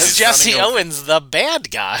Why at him. is He's Jesse running over- Owens the bad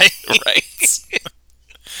guy? Right.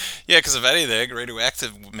 Yeah, because if anything,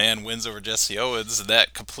 Radioactive Man wins over Jesse Owens, and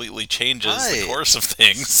that completely changes the Right. course of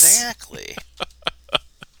things. Exactly.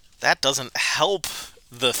 That doesn't help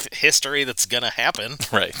the history that's gonna happen.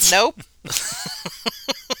 Right. Nope.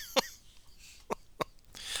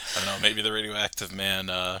 I don't know, maybe the Radioactive Man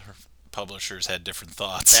publishers had different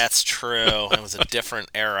thoughts. That's true. It was a different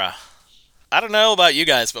era. I don't know about you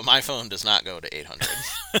guys, but my phone does not go to 800.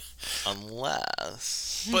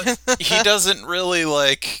 Unless... But he doesn't really,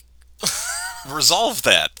 like, resolve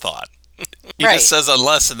that thought. He Right. just says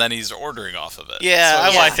unless, and then he's ordering off of it. Yeah, So,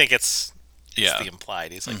 well, I Yeah. think it's yeah. the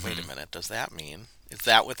implied. He's like, wait a minute, does that mean? Is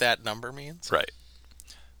that what that number means? Right.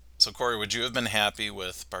 So, Corey, would you have been happy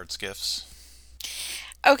with Bart's gifts?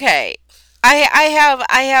 Okay. I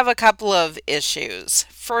have a couple of issues.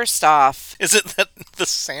 First off, Is it that the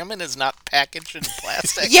salmon is not packaged in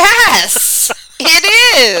plastic? yes,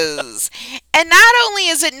 it is. And not only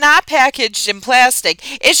is it not packaged in plastic,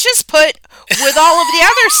 it's just put with all of the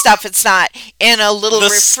other stuff. It's not in a little The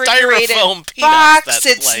refrigerated styrofoam peanuts box. that,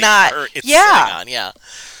 It's like, not. it's Yeah. sitting on, yeah.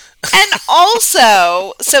 And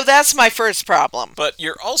also, so that's my first problem. But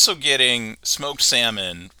you're also getting smoked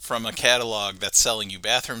salmon from a catalog that's selling you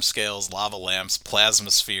bathroom scales, lava lamps,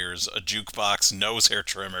 plasma spheres, a jukebox, nose hair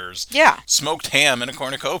trimmers, Yeah. smoked ham, and a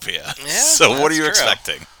cornucopia. Yeah, So what are that's you true.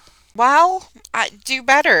 expecting? Well, I do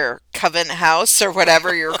better, Covenant House or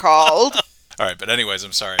whatever you're called. All right, but anyways,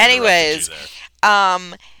 I'm sorry. I interrupted Anyways, you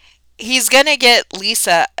there. He's gonna get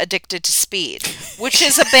Lisa addicted to speed, which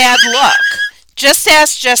is a bad look. Just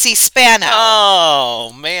ask Jesse Spano.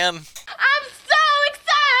 Oh, man. I'm so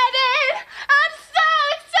excited! I'm so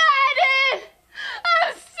scared!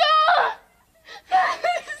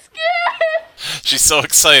 She's so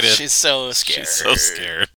excited. She's so scared. She's so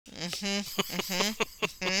scared.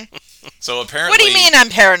 So apparently, What do you mean I'm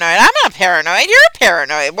paranoid? I'm not paranoid. You're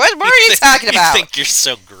paranoid. What are you talking about? You think you're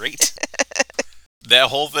so great. that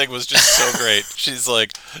whole thing was just so great. She's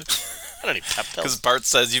like, I don't need pep Because pills. Bart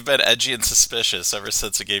says, you've been edgy and suspicious ever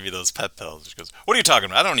since I gave you those pep pills. She goes, what are you talking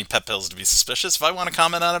about? I don't need pep pills to be suspicious. If I want to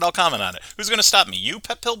comment on it, I'll comment on it. Who's going to stop me? You,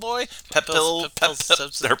 pep pill boy? Pep Beverly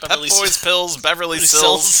boys pills, Beverly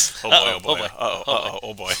Sills. Sills. Oh boy, oh boy. boy.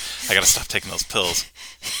 Oh boy. I got to stop taking those pills.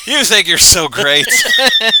 You think you're so great.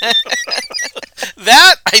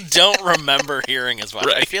 That I don't remember hearing as well.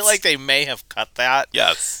 I Right. feel like they may have cut that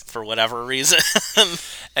Yes. for whatever reason.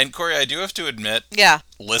 And Corey, I do have to admit, Yeah.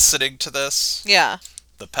 listening to this, Yeah.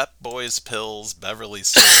 the Pep Boys pills, Beverly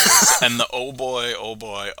Sills, and the oh boy,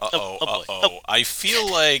 I feel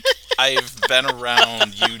like I've been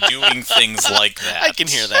around you doing things like that. I can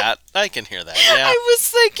hear that. Yeah. I was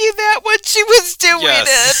thinking that when she was doing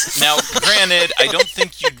Yes. it. Now, granted, I don't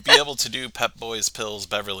think you'd be able to do Pep Boys pills,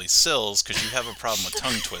 Beverly Sills, because you have a problem with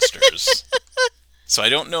tongue twisters. So I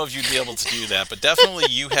don't know if you'd be able to do that, but definitely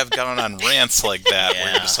you have gone on rants like that where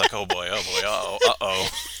Yeah. you're just like, oh boy, uh-oh.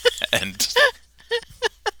 And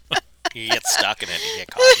You get stuck in it. You get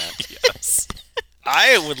caught in it. yes.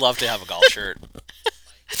 I would love to have a golf shirt.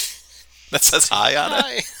 That says hi on it.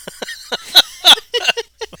 Hi.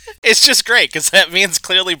 It's just great because that means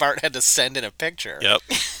clearly Bart had to send in a picture. Yep.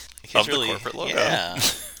 He's Of the corporate logo. Yeah,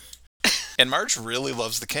 And Marge really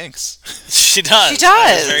loves the Kinks. she does. She does.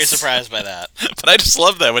 I was very surprised by that. But I just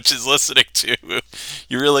love that when she's listening to.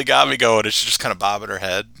 You really got me going. And she's just kind of bobbing her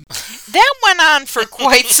head. That went on for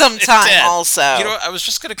quite some time did. also. You know, I was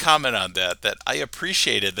just going to comment on that I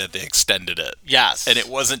appreciated that they extended it. Yes. And it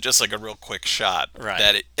wasn't just like a real quick shot. Right.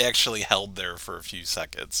 That it actually held there for a few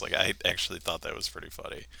seconds. Like, I actually thought that was pretty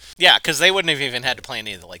funny. Yeah, because they wouldn't have even had to play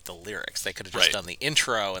any of the lyrics. They could have just Right. done the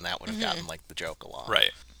intro, and that would have gotten the joke along.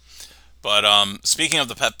 Right. But speaking of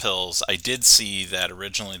the pep pills, I did see that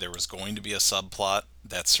originally there was going to be a subplot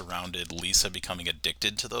that surrounded Lisa becoming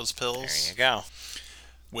addicted to those pills. There you go.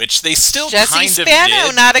 Which they still Jesse kind of Spano,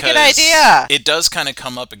 did. not a good because idea. It does kind of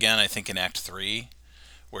come up again, I think, in Act 3,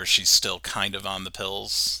 where she's still kind of on the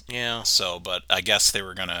pills. Yeah. So, but I guess they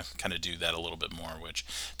were going to kind of do that a little bit more, which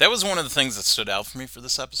that was one of the things that stood out for me for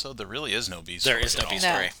this episode. There really is no B story. There is no at B all.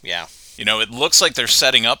 story. Yeah. You know, it looks like they're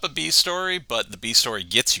setting up a B story, but the B story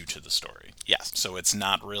gets you to the story. Yes. So it's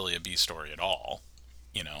not really a B story at all,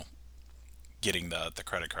 you know, getting the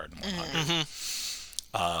credit card and 100.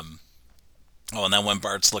 Oh, and then when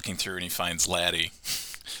Bart's looking through and he finds Laddie,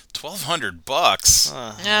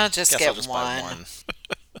 $1,200, No, just Guess get I'll just buy one.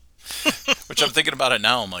 which I'm thinking about it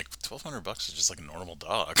now. I'm like, $1,200 is just like a normal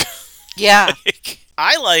dog. Yeah.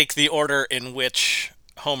 I like the order in which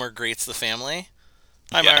Homer greets the family.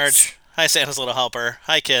 Hi, Yes. Marge. Hi, Santa's little helper.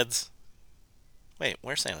 Hi, kids. Wait,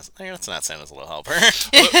 where's Santa's? That's not Santa's little helper.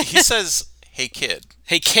 Well, he says, hey, kid.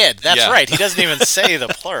 Hey, kid. That's Yeah. right. He doesn't even say the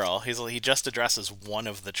plural. He just addresses one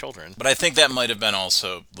of the children. But I think that might have been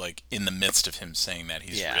also, like, in the midst of him saying that,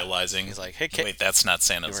 he's Yeah. realizing, He's like, hey, kid. wait, that's not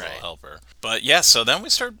Santa's You're little right. helper. But yeah, so then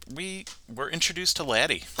we're introduced to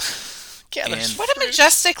Laddie. Yeah, there's And- What a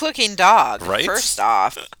majestic looking dog. Right? First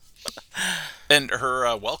off. And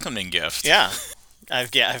her welcoming gift. Yeah.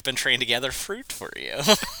 I've been trained to gather fruit for you.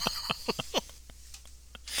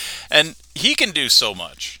 And he can do so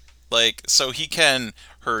much. Like, so he can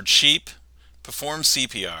herd sheep, perform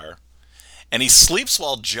CPR, and he sleeps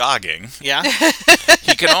while jogging. Yeah.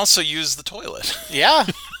 He can also use the toilet. Yeah.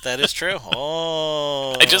 That is true.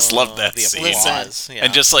 Oh. I just love that the scene. applause. Yeah.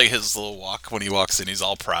 And just like his little walk when he walks in, he's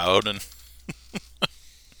all proud. And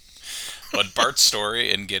but Bart's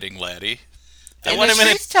story in getting Laddie, In want a him in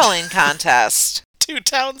a- truth-telling contest. 2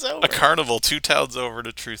 towns over. a carnival 2 towns over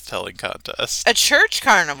to truth-telling contest. A church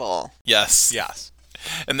carnival. Yes. Yes.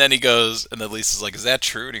 And then he goes, and then Lisa's like, is that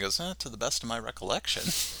true? And he goes, to the best of my recollection.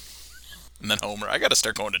 And then Homer, I got to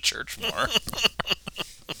start going to church more.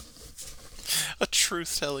 A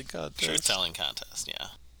truth-telling contest. Truth-telling contest, yeah.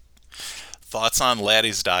 Thoughts on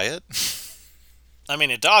Laddie's diet? I mean,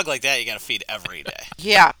 a dog like that you got to feed every day.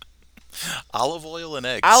 Yeah. Olive oil and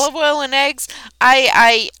eggs. Olive oil and eggs.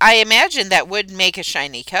 I imagine that would make a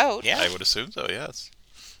shiny coat. Yeah. I would assume so, yes.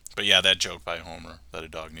 But yeah, that joke by Homer, that a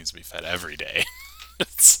dog needs to be fed every day.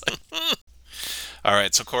 It's like... All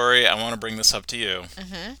right, so Corey, I want to bring this up to you.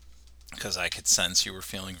 Because I could sense you were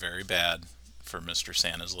feeling very bad for Mr.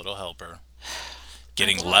 Santa's little helper.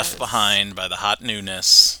 Getting left behind by the hot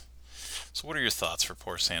newness. So what are your thoughts for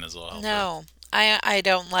poor Santa's little helper? No, I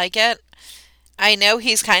don't like it. I know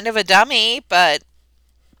he's kind of a dummy, but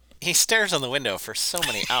He stares on the window for so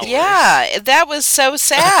many hours. yeah, that was so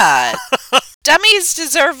sad. Dummies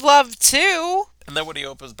deserve love too. And then when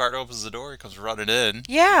Bart opens the door, he comes running in.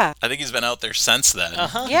 Yeah. I think he's been out there since then.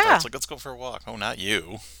 Uh-huh. Yeah. Bart's like, let's go for a walk. Oh, not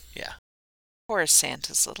you. Yeah. Poor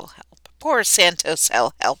Santa's little help. Poor Santa's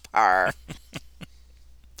helper.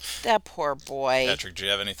 That poor boy. Patrick, do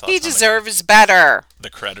you have any thoughts He on deserves better. the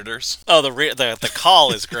creditors? Oh, the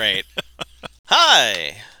call is great.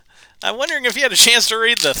 Hi. I'm wondering if you had a chance to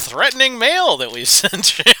read the threatening mail that we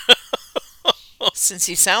sent you. Since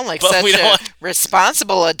you sound like But we such don't a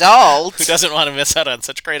responsible adult. Who doesn't want to miss out on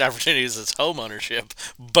such great opportunities as home ownership,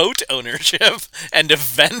 boat ownership, and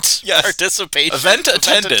event participation? Event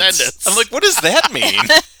attendance. I'm like, what does that mean?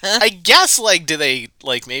 I guess, do they,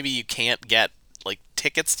 maybe you can't get,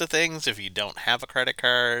 tickets to things if you don't have a credit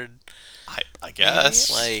card? I guess.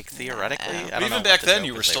 Theoretically? I But don't know even back what the then, joke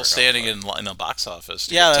you were is they still going standing for. in a box office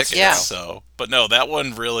to Yeah, get that's tickets. true. So, but no, that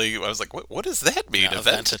one really, I was like, what does that mean? Yeah,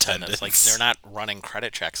 event attendance. They're not running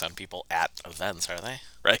credit checks on people at events, are they?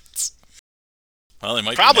 Right. Well, they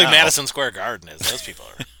might Probably be now. Madison Square Garden is. Those people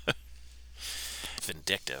are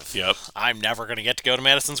vindictive. Yep. I'm never going to get to go to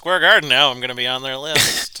Madison Square Garden now. I'm going to be on their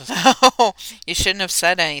list. Oh, you shouldn't have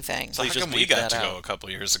said anything. So how Please just come we bleep got that to go out. a couple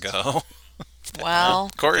years ago? Well,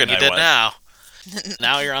 Corey And and you I did went. now.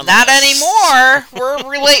 Now you're on the not list.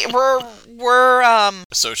 anymore. We're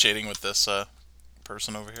Associating with this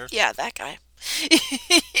person over here. yeah, that guy.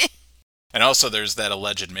 And also, there's that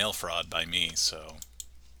alleged mail fraud by me, so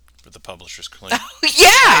for the publisher's claim.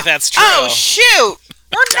 Yeah. That's true. Oh shoot.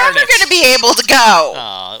 We're Darn never it. going to be able to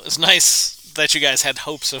go. It was nice that you guys had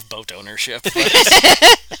hopes of boat ownership.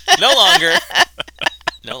 But no longer.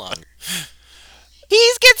 No longer.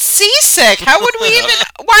 He gets seasick. How would we even?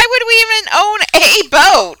 Why would we even own a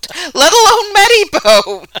boat, let alone many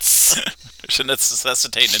boats? Shouldn't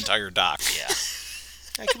necessitate an entire dock. Yeah.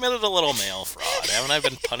 I committed a little mail fraud. Haven't I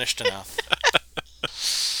been punished enough?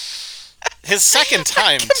 His second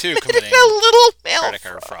time, too, committing A little mail. credit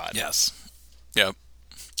card fraud. Yes. Yep.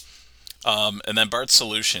 And then Bart's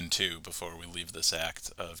solution, too, before we leave this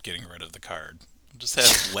act of getting rid of the card, just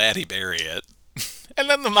have Laddie bury it. And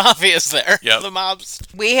then the mafia's there. Yep. The mob's.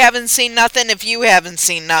 We haven't seen nothing if you haven't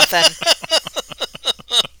seen nothing.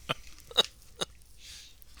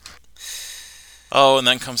 Oh, and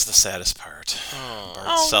then comes the saddest part. Bart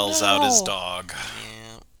Oh, sells no. out his dog.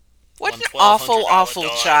 Yeah. What an $1,200 awful, awful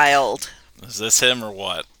dog. child. Is this him or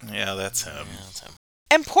what? Yeah, that's him. Yeah, that's him.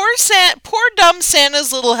 And poor dumb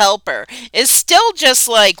Santa's little helper is still just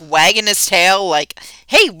like wagging his tail, like,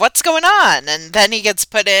 "Hey, what's going on?" And then he gets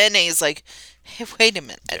put in, and he's like, "Hey, wait a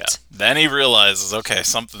minute." Yeah. Then he realizes, okay,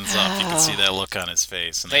 something's up. You can see that look on his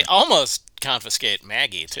face. And They then, almost confiscate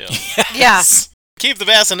Maggie, too. Yeah. Keep the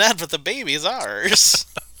bassinet, but the baby's ours.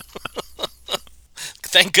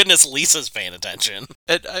 Thank goodness Lisa's paying attention.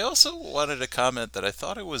 And I also wanted to comment that I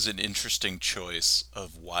thought it was an interesting choice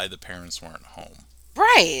of why the parents weren't home.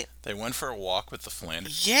 Right. They went for a walk with the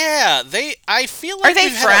Flanders. Yeah, I feel like Are they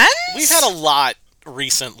friends? We've had a lot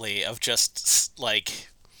recently of just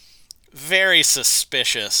very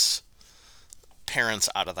suspicious parents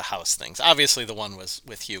out of the house things. Obviously, the one was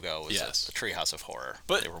with Hugo was Yes. the Treehouse of Horror.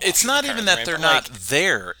 But They were it's walking not the car even in that the they're rain, not but,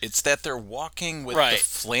 there. It's that they're walking with Right. the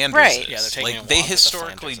Flanderses. Right. Yeah, they're taking a like walk they with the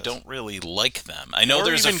historically Flanderses. don't really like them. I know Or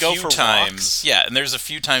there's a even go few for times. walks. Yeah, and there's a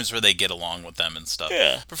few times where they get along with them and stuff.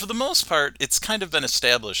 Yeah. But for the most part, it's kind of been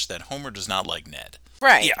established that Homer does not like Ned.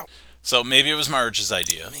 Right. Yeah, So maybe it was Marge's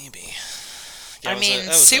idea. maybe. I mean, that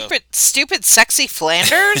was stupid, sexy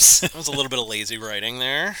Flanders. That was a little bit of lazy writing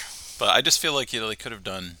there. But I just feel like they could have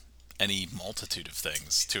done any multitude of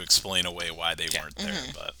things to explain away why they weren't there.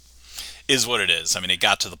 Mm-hmm. But is what it is. I mean, it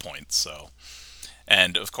got to the point. So,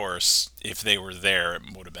 and of course, if they were there, it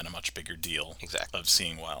would have been a much bigger deal. Exactly. Of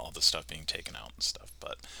seeing all the stuff being taken out and stuff.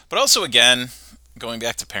 But also again, going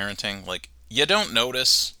back to parenting, like you don't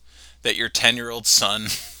notice that your 10-year-old son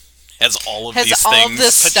has all of Has these all things.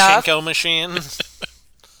 this stuff. Pachinko machine.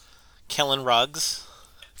 Killing rugs.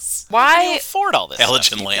 You Why? afford all this Halogen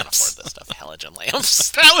stuff. You can't lamps. afford this stuff. Halogen lamps.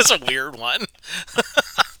 That was a weird one.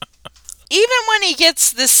 Even when he gets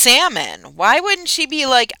the salmon, why wouldn't she be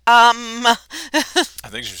like, I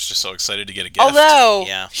think she was just so excited to get a gift. Although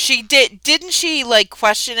Yeah. she didn't she like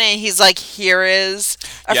question it? And he's like, "Here is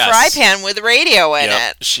a Yes. fry pan with radio in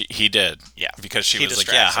Yep, it." he did. Yeah. Because she He was like,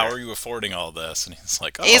 yeah, distracts how her. are you affording all this? And he's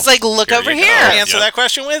like, oh. He's like, "Look here over you go." here." Answer Yep. that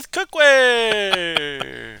question with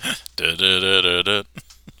cookware. Da-da-da-da-da.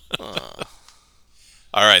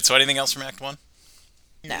 All right, so anything else from Act 1?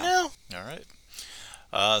 No. No. All right.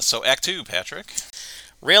 So Act 2, Patrick.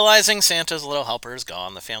 Realizing Santa's little helper is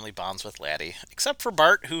gone, the family bonds with Laddie, except for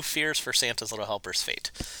Bart, who fears for Santa's little helper's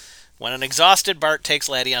fate. When an exhausted Bart takes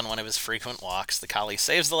Laddie on one of his frequent walks, the collie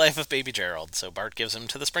saves the life of baby Gerald, so Bart gives him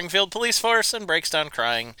to the Springfield police force and breaks down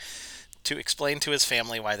crying to explain to his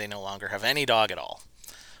family why they no longer have any dog at all.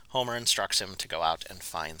 Homer instructs him to go out and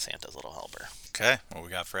find Santa's little helper. Okay, what we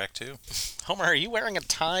got for Act 2? Homer, are you wearing a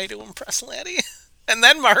tie to impress Laddie? And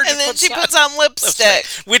then Marge And then she puts on lipstick.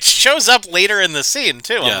 which shows up later in the scene,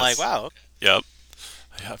 too. Yes. I'm like, wow. Yep.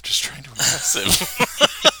 I'm just trying to impress him.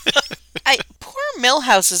 Poor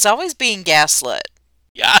Milhouse is always being gaslit.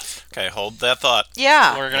 Yeah. Okay, hold that thought.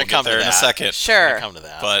 Yeah. We're going We'll to come get there to in a that. second. We're Sure. gonna come to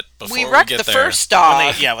that. But before We we wrecked get the there, first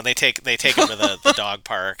dog. when they take him to the dog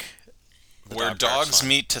park. where dog park's dogs fun.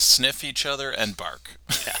 meet to sniff each other and bark.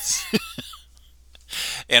 Yes.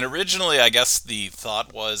 And originally, I guess the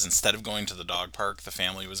thought was instead of going to the dog park, the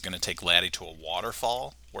family was going to take Laddie to a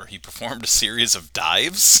waterfall where he performed a series of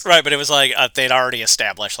dives. Right, but it was like they'd already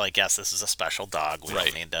established, like, yes, this is a special dog. We Right.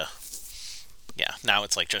 don't need to. Yeah, now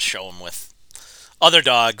it's like just show him with other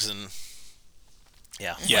dogs and.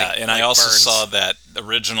 Yeah. Yeah, like- and I like also Burns. saw that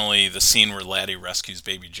originally the scene where Laddie rescues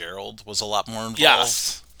baby Gerald was a lot more involved.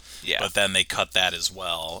 Yes. Yeah. But then they cut that as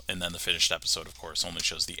well, and then the finished episode, of course, only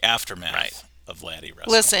shows the aftermath Right. of Laddie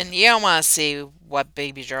rescuing. Listen, you don't want to see what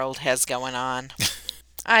Baby Gerald has going on.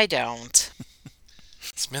 I don't.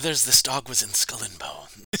 Smithers, this dog was in Skull and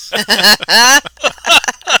Bones.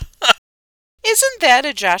 Isn't that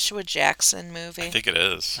a Joshua Jackson movie? I think it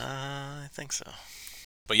is. I think so.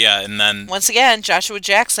 But yeah, and then Once again, Joshua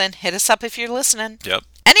Jackson, hit us up if you're listening. yep.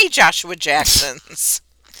 Any Joshua Jacksons.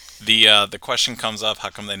 The question comes up: how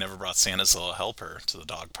come they never brought Santa's little helper to the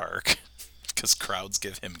dog park? Because crowds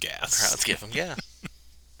give him gas. Crowds give him gas.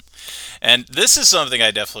 And this is something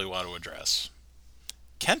I definitely want to address.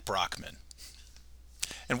 Kent Brockman.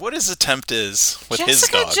 And what his attempt is with his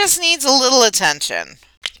Jessica dog. just needs a little attention.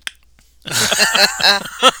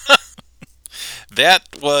 That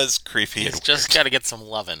was creepy. He's and just weird. got to get some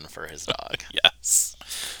lovin' for his dog. Yes.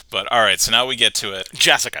 But all right, so now we get to it.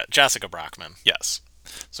 Jessica Brockman. Yes.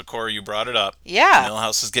 So Corey, you brought it up. Yeah.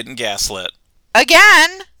 Millhouse is getting gaslit.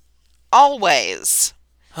 Again. Always.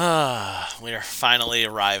 We are finally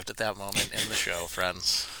arrived at that moment in the show,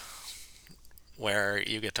 friends, where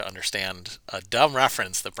you get to understand a dumb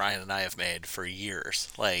reference that Brian and I have made for years.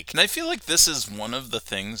 Like, And I feel like this is one of the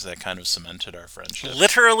things that kind of cemented our friendship.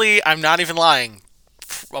 literally, I'm not even lying,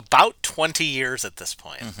 about 20 years at this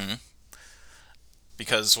point.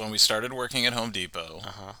 Because when we started working at Home Depot,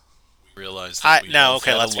 we realized that we No, both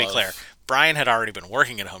okay, had a let's be love- clear. Brian had already been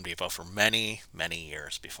working at Home Depot for many, many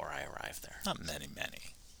years before I arrived there. Not many, many.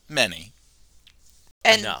 Many.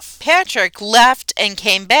 And Enough. Patrick left and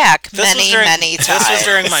came back many times. This was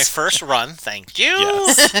during my first run. Thank you.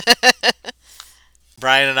 Yes.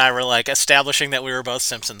 Brian and I were like establishing that we were both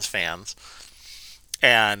Simpsons fans.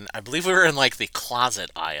 And I believe we were in like the closet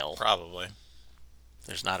aisle. Probably.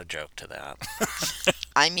 There's not a joke to that.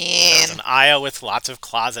 I mean, There's an aisle with lots of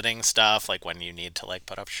closeting stuff, like when you need to like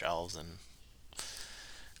put up shelves and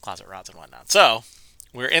closet rods and whatnot. So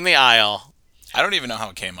we're in the aisle. I don't even know how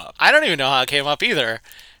it came up. I don't even know how it came up either.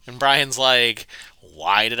 And Brian's like,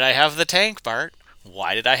 "Why did I have the tank, Bart?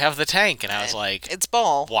 Why did I have the tank?" And I was like, it's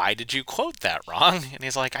bull. "Why did you quote that wrong?" And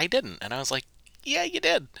he's like, "I didn't." And I was like, "Yeah, you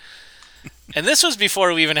did." And this was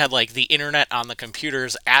before we even had like the internet on the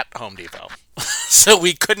computers at Home Depot. So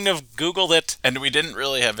we couldn't have Googled it. And we didn't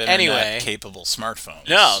really have Anyway. internet-capable smartphones.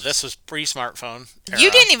 No, this was pre-smartphone era.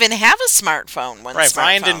 You didn't even have a smartphone when Right,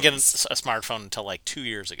 Brian didn't get a smartphones- smartphone until like 2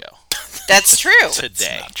 years ago. That's true.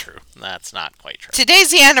 Today. not true. That's not quite true.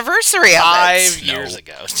 Today's the anniversary of 5 it. years No.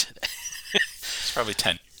 ago today. It's probably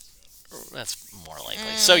 10. That's more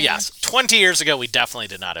likely. So yes, 20 years ago we definitely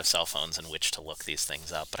did not have cell phones in which to look these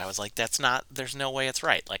things up. But I was like, there's no way it's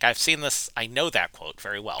right. Like I've seen this, I know that quote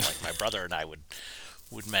very well. Like my brother and I would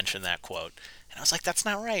mention that quote. And I was like, that's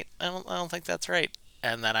not right. I don't think that's right.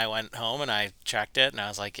 And then I went home and I checked it and I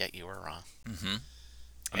was like, yeah, you were wrong. And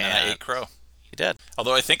then I ate crow. You did.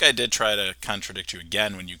 Although I think I did try to contradict you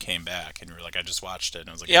again when you came back, and you were like, "I just watched it," and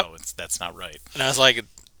I was like, Yep. "No, that's not right." And I was like,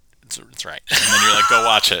 it's right. And then you're like, "Go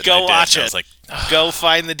watch it." Go I did, watch and I it. was like, Go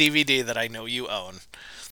find the DVD that I know you own.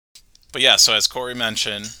 but yeah. So as Corey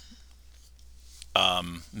mentioned,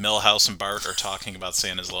 Milhouse and Bart are talking about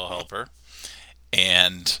Santa's Little Helper,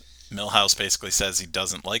 and Milhouse basically says he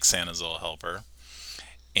doesn't like Santa's Little Helper,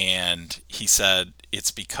 and he said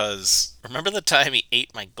it's because Remember the time he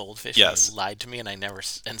ate my goldfish? Yes. And he lied to me,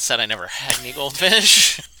 and said I never had any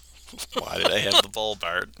goldfish. why did I have the bowl,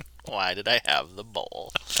 Bart? Why did I have the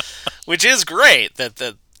bowl? Which is great that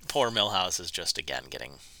the poor Milhouse is just again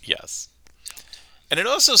getting. Yes. And it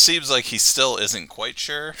also seems like he still isn't quite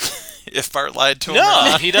sure if Bart lied to him or No,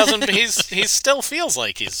 not. he doesn't. He still feels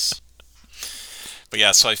like he's. But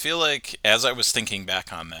yeah, so I feel like as I was thinking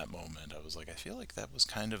back on that moment, I was like, I feel like that was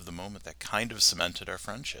kind of the moment that kind of cemented our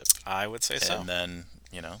friendship. I would say so. And then,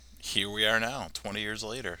 here we are now, 20 years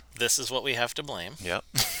later. This is what we have to blame. Yep.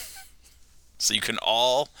 So you can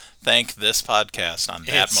all thank this podcast on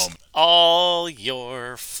that It's moment. all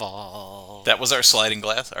your fault. That was our sliding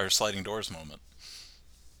doors moment.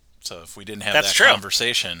 So if we didn't have That's that true.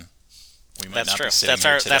 conversation, we might That's not true. be sitting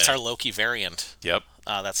here today. That's our Loki variant. Yep.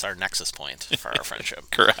 That's our nexus point for our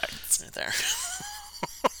friendship. Correct. Right there.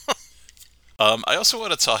 I also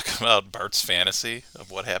want to talk about Bart's fantasy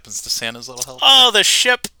of what happens to Santa's little helper. Oh, the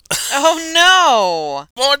ship. Oh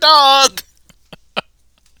no! More dog.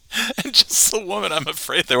 And just the woman, I'm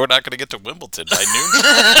afraid that we're not going to get to Wimbledon by noon.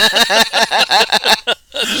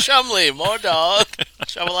 Shumley, more dog.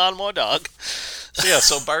 Shyamalan, more dog.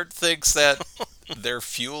 So Bart thinks that they're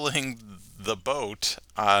fueling the boat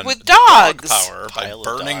on With dog dogs. power by Pile of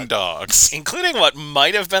burning dog. dogs. Including what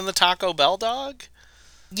might have been the Taco Bell dog.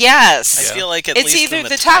 Yes. I Yeah. feel like at It's least either in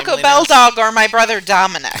the Taco Bell timeliness- dog or my brother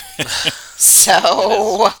Dominic.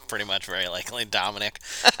 So Pretty much very likely Dominic,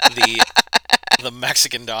 the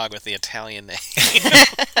Mexican dog with the Italian name.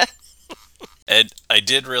 And I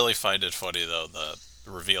did really find it funny, though, the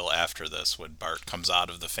reveal after this when Bart comes out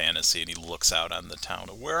of the fantasy and he looks out on the town.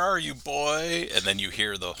 Where are you, boy? And then you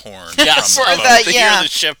hear the horn Yes, from Or the the- boat. to yeah. hear the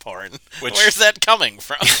ship horn. Which- Where's that coming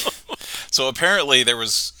from? So apparently there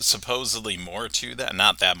was supposedly more to that.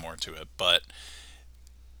 Not that more to it, but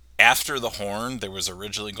after the horn, there was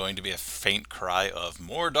originally going to be a faint cry of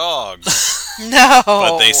more dogs. no.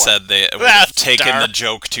 But they said they would have That's taken the dark.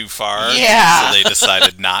 joke too far. Yeah. So they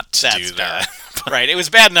decided not to That's do that. right. It was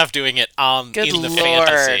bad enough doing it Good in the Lord.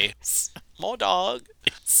 fantasy. More dog.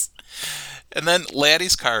 And then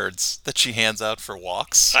Laddie's cards that she hands out for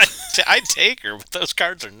walks. I'd take her, but those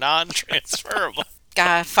cards are non-transferable.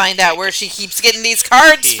 Gotta find out where she keeps getting these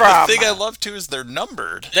cards The from. The thing I love too is they're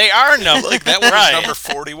numbered. They are numbered. Like that one right. was number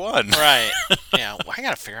 41. Right. Yeah. Well, I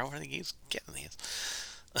gotta figure out where he's getting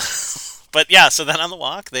these. But yeah, so then on the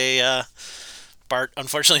walk, Bart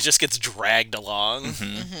unfortunately just gets dragged along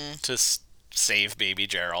to save baby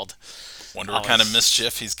Gerald. Wonder what kind of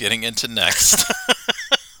mischief he's getting into next.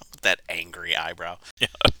 That angry eyebrow. Yeah.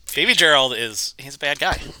 Baby Gerald he's a bad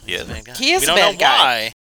guy. Yeah. He's a bad guy. He is we a don't bad know guy.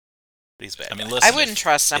 why, but he's a bad. I mean, guy. listen, I wouldn't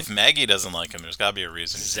trust him. If Maggie doesn't like him, there's got to be a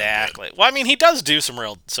reason. he's no good. Exactly. Well, I mean, he does do some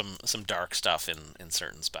dark stuff in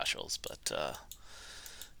certain specials, but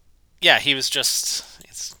yeah, he was just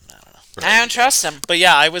I don't know. I don't trust him. But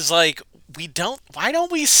yeah, I was like, why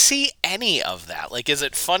don't we see any of that? Like, is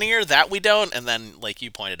it funnier that we don't? And then, like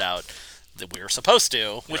you pointed out, that we were supposed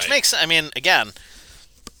to, which Right. makes, I mean, again,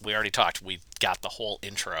 we already talked, we got the whole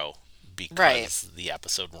intro because Right. the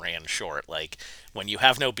episode ran short. Like, when you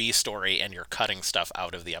have no B story and you're cutting stuff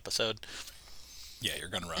out of the episode. Yeah, you're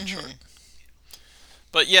going to run short.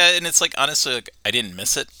 But yeah, and it's like, honestly, like, I didn't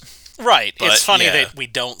miss it. Right. But, it's funny yeah. that we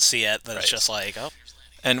don't see it, that Right. it's just like, oh.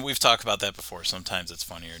 And we've talked about that before. Sometimes it's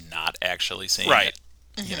funnier not actually seeing Right.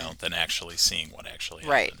 it, you know, than actually seeing what actually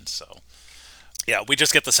Right. happened. So Yeah, we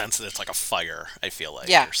just get the sense that it's like a fire, I feel like,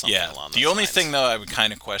 Yeah. or something yeah, along the those only lines. thing though I would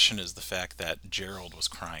kind of question is the fact that Gerald was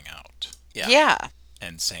crying out Yeah. Yeah.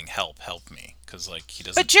 and saying "help me" because like he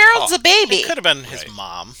doesn't. But Gerald's a talk. baby. It could have been his Right.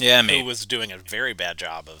 mom, Yeah, maybe. who was doing a very bad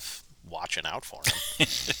job of watching out for him.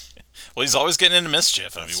 Well, he's always getting into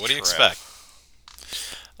mischief. I mean, That's what do you true. expect?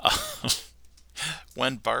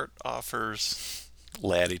 When Bart offers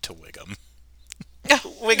Laddie to Wiggum.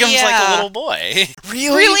 Wiggum's like Yeah. a little boy.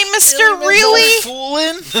 Really, mister? Really?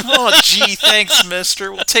 Fooling? Oh, gee, thanks,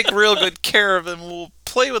 mister. We'll take real good care of him. We'll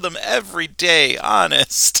play with him every day,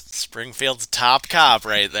 honest. Springfield's top cop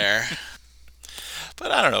right there.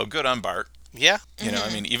 But I don't know, good on Bart. Yeah. You know,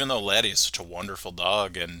 I mean, even though Laddie is such a wonderful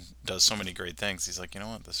dog and does so many great things, he's like, you know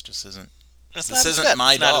what, this just isn't That's this not his isn't fit.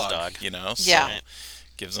 my It's not his dog, dog. you know? So Yeah.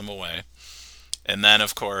 gives him away. And then,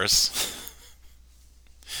 of course,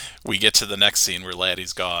 we get to the next scene where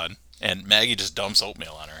Laddie's gone, and Maggie just dumps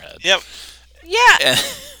oatmeal on her head. Yep. Yeah. And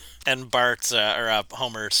And Bart's,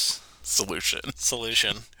 Homer's solution.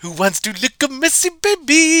 solution. Who wants to lick a messy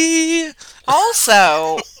baby?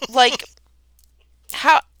 Also, like,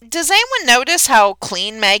 how does anyone notice how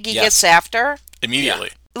clean Maggie Yes. gets after? Immediately.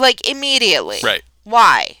 Like, immediately. Right.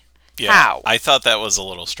 Why? Yeah. How? I thought that was a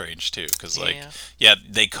little strange, too, because, like, Yeah.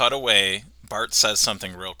 they cut away. Bart says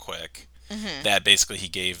something real quick Mm-hmm. that basically he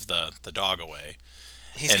gave the dog away.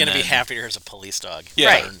 He's And going to be then- happier as a police dog. Yeah.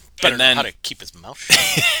 Right. Better And know then- how to keep his mouth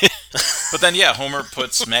shut. But then, yeah, Homer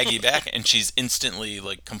puts Maggie back, and she's instantly,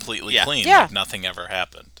 like, completely Yeah. clean. Yeah. Like, nothing ever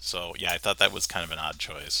happened. So, yeah, I thought that was kind of an odd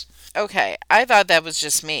choice. Okay, I thought that was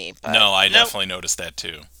just me. But, No, I Nope. definitely noticed that,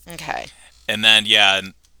 too. Okay. And then, yeah,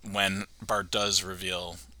 and when Bart does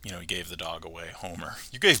reveal, you know, he gave the dog away, Homer.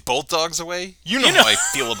 You gave both dogs away? You know how I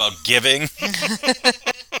feel about giving.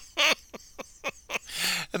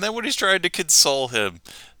 And then when he's trying to console him,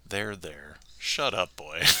 there. Shut up,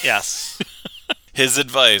 boy. Yes. His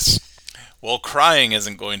advice: well, crying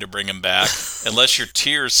isn't going to bring him back unless your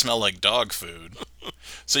tears smell like dog food.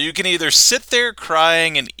 So you can either sit there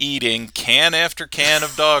crying and eating can after can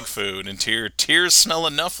of dog food until your tears smell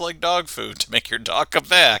enough like dog food to make your dog come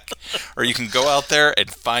back, or you can go out there and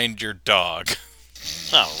find your dog.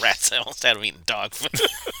 Oh, rats. I almost had him eating dog food.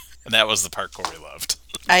 And that was the part Corey loved.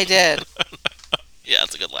 I did. Yeah,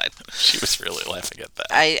 that's a good line. She was really laughing at that.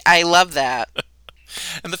 I love that.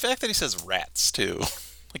 And the fact that he says rats, too.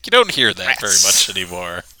 Like, you don't hear that Rats. very much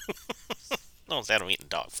anymore. Almost had him eating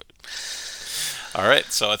dog food. All right,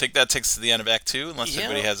 so I think that takes us to the end of Act 2, unless Yeah.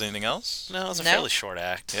 anybody has anything else. No, it was a No. fairly short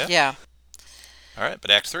act. Yeah. Yeah. All right,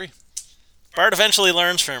 but Act 3. Bart eventually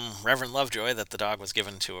learns from Reverend Lovejoy that the dog was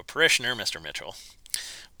given to a parishioner, Mr. Mitchell.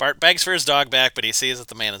 Bart begs for his dog back, but he sees that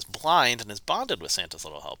the man is blind and is bonded with Santa's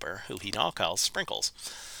little helper, who he now calls Sprinkles.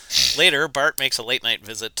 Later, Bart makes a late-night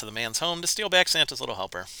visit to the man's home to steal back Santa's little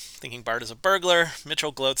helper. Thinking Bart is a burglar,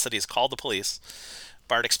 Mitchell gloats that he's called the police.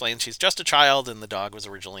 Bart explains she's just a child and the dog was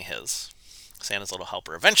originally his. Santa's little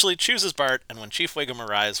helper eventually chooses Bart, and when Chief Wiggum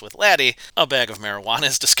arrives with Laddie, a bag of marijuana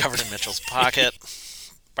is discovered in Mitchell's pocket.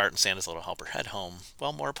 Bart and Santa's little helper head home,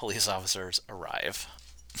 while more police officers arrive.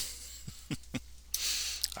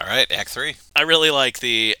 All right, Act 3. I really like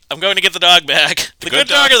the, I'm going to get the dog back. The good good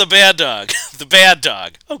dog dog? or the bad dog? The bad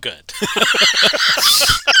dog. Oh, good.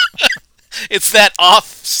 It's that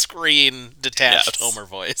off-screen, detached Yes. Homer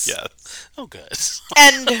voice. Yes. Oh, good.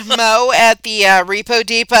 And Mo at the Repo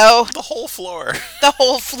Depot, The whole floor. the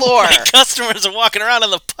whole floor. Customers are walking around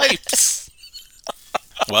on the pipes.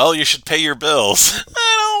 Well, you should pay your bills.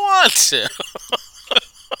 I don't want to.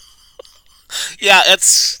 Yeah,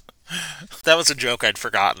 that was a joke I'd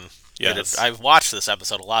forgotten. Yes. I've watched this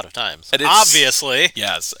episode a lot of times. And it's- Obviously.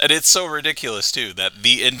 Yes, and it's so ridiculous, too, that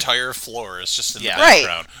the entire floor is just in Yeah. the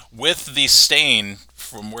background with the stain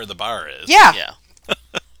from where the bar is. Yeah. Yeah.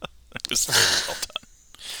 It was very well done.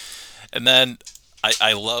 And then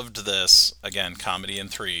I loved this, again, comedy in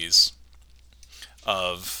threes,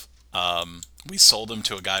 of we sold him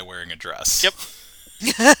to a guy wearing a dress. Yep.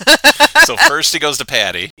 So first he goes to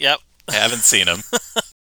Patty. Yep. Haven't seen him.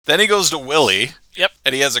 Then he goes to Willie. Yep.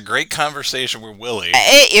 And he has a great conversation with Willie.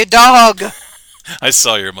 I ate your dog. I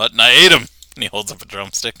saw your mutton. I ate him. And he holds up a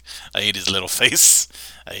drumstick. I ate his little face.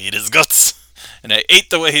 I ate his guts. And I ate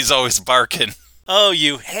the way he's always barking. Oh,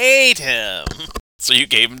 you hate him. So you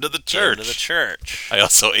gave him to the Go church. to the church. I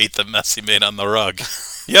also ate the mess he made on the rug.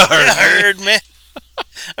 You You heard me. heard me.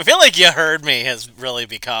 I feel like "you heard me" has really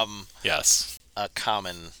become Yes. a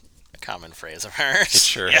common phrase of hers. It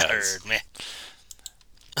sure you has. heard me.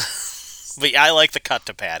 But yeah, I like the cut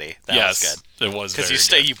to Patty. That was Yes. good. It was Because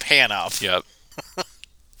very good. you pan up. Yep.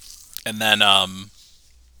 And then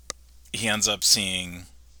he ends up seeing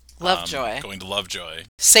Lovejoy. going to Lovejoy.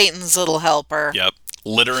 Satan's little helper. Yep.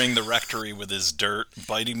 Littering the rectory with his dirt,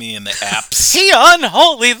 biting me in the apps. He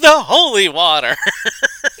unholy the holy water.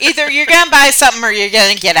 Either you're going to buy something or you're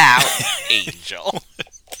going to get out. Angel.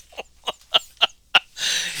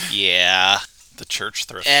 Yeah. The church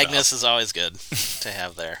thrift Agnes shop. is always good to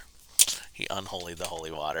have there. He unholy the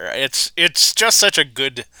holy water. It's just such a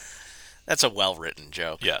good. That's a well-written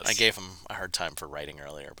joke. Yes. I gave him a hard time for writing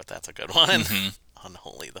earlier, but that's a good one. Mm-hmm.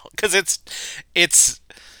 Unholy the because it's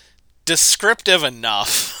descriptive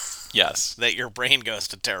enough Yes. that your brain goes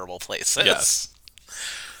to terrible places. Yes.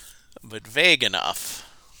 But vague enough.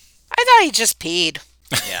 I thought he just peed.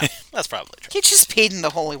 Yeah, that's probably true. He just peed in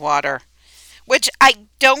the holy water. Which I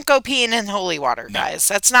don't go peeing in holy water, No. guys.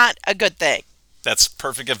 That's not a good thing. That's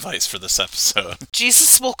perfect advice for this episode.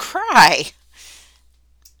 Jesus will cry.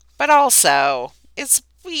 But also,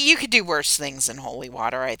 you could do worse things in holy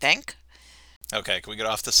water, I think. Okay, can we get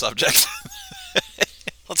off the subject?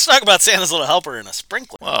 Let's talk about Santa's little helper in a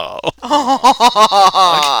sprinkler. Oh.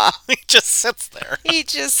 He just sits there.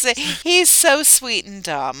 He's so sweet and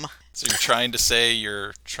dumb. So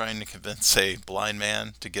you're trying to convince a blind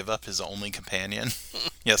man to give up his only companion?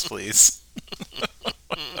 Yes, please.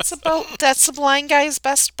 That's the blind guy's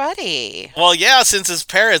best buddy. Well, yeah, since his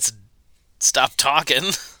parents stopped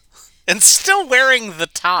talking and still wearing the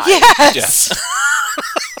tie. Yes. Yes.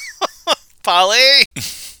 Polly.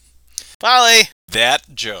 Polly.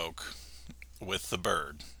 That joke with the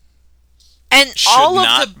bird And should all of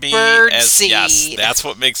not the be bird as seed. yes, that's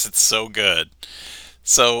what makes it so good.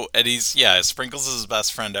 So, and Sprinkles is his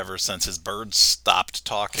best friend ever since his bird stopped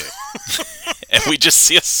talking. And we just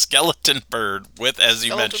see a skeleton bird with, as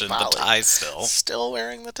you Skeleton mentioned, Polly. the tie still. Still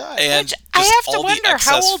wearing the tie. And I just have to all the wonder how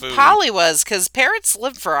excess old food. Polly was, because parrots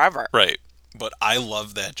live forever. Right. But I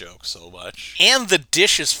love that joke so much. And the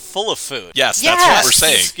dish is full of food. Yes, Yes. that's what we're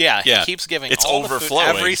saying. Yeah, he keeps giving it's all the overflowing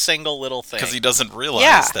food, every single little thing. because he doesn't realize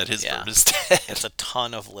Yeah. that his Yeah. bird is dead. It's a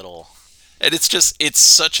ton of little... And it's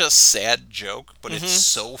such a sad joke, but it's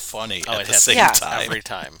so funny at it the has same Yeah. time. Every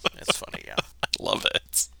time. It's funny, yeah. I love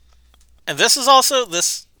it. And this is also...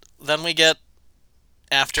 Then we get...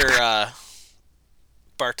 After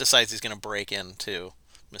Bart decides he's going to break into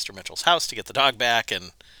Mr. Mitchell's house to get the dog back,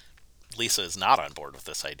 and Lisa is not on board with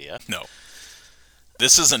this idea. No.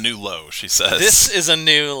 This is a new low, she says. This is a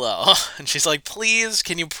new low. And she's like, please,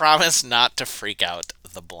 can you promise not to freak out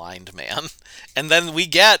the blind man? And then we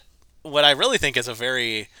get what I really think is a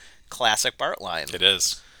very classic Bart line. It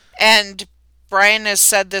is. And Brian has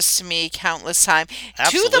said this to me countless times. To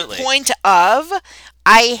Absolutely. the point of,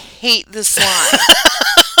 I hate this line.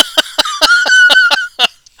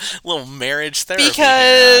 Little marriage therapy.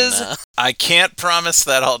 Because- here on, I can't promise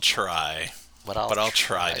that I'll try, but I'll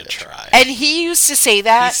try to try. And he used to say He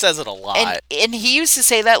that. says it a lot. And he used to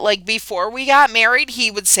say that, like, before we got married, he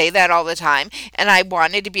would say that all the time. And I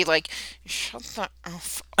wanted to be like, shut the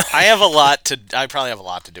f. I probably have a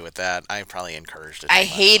lot to do with that. I probably encouraged it. I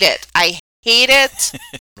hate it. I hate it.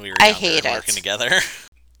 We were I younger hate and it. working together.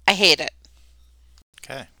 I hate it.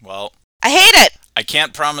 Okay, well, I hate it. I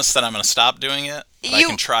can't promise that I'm going to stop doing it, but I You-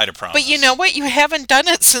 can try to promise. But you know what? You haven't done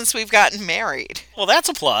it since we've gotten married. Well, that's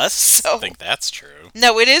a plus. So, I think that's true.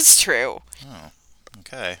 no, it is true.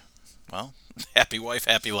 Okay. Well, happy wife,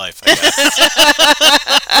 happy life, I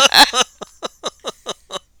guess.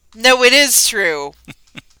 No, it is true.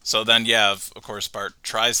 So then, yeah, of course, Bart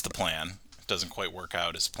tries the plan. It doesn't quite work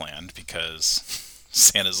out as planned because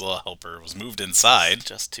Santa's little helper was moved inside.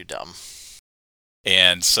 Just too dumb.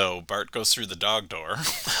 And so Bart goes through the dog door.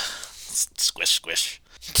 Squish, squish.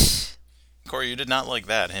 Corey, you did not like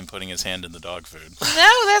that, him putting his hand in the dog food.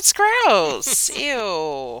 No, that's gross.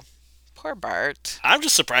 Ew. Poor Bart. I'm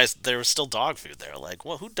just surprised there was still dog food there. Like,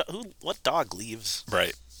 well, what dog leaves?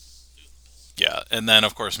 Right. Yeah, and then,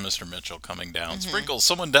 of course, Mr. Mitchell coming down. Sprinkles,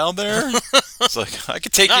 someone down there? It's like, I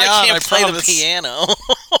could take No, you I on, can't I play promise. the piano.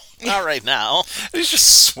 Not right now. He's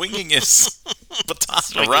just swinging his baton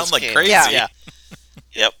Swing around his like cane. crazy. Yeah.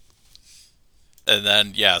 Yep. And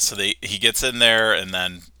then, yeah, so he gets in there, and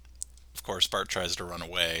then, of course, Bart tries to run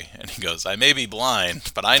away, and he goes, I may be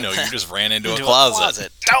blind, but I know you just ran into a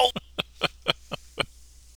closet. Don't.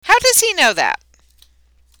 How does he know that?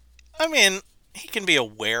 I mean, he can be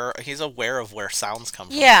aware. He's aware of where sounds come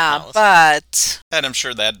from. Yeah, the house. but And I'm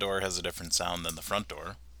sure that door has a different sound than the front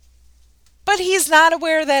door. he's not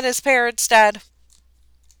aware that his parrot's dead.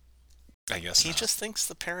 I guess He not. just thinks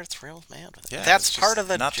the parrot's real mad with it. Yeah, That's it's part just of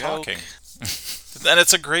the not joke. talking. Then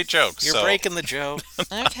it's a great joke. You're so. breaking the joke.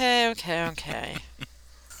 Okay.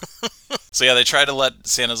 So yeah, they try to let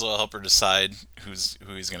Santa's little helper decide who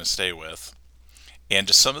he's going to stay with, and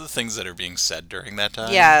just some of the things that are being said during that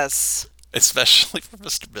time. Yes. Especially for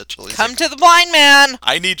Mr. Mitchell. He's Come like, to the blind man.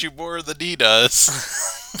 I need you more than he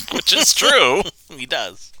does, which is true. He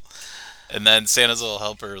does. And then Santa's little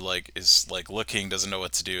helper is looking, doesn't know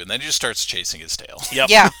what to do, and then he just starts chasing his tail. Yep.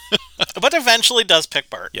 Yeah. But eventually does pick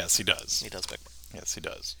Bart. Yes, he does. He does pick Bart. Yes, he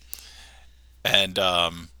does. And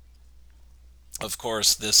of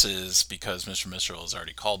course, this is because Mr. Mitchell has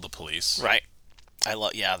already called the police. Right.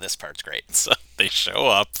 Yeah, this part's great. So they show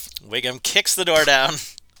up. Wiggum kicks the door down,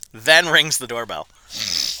 then rings the doorbell.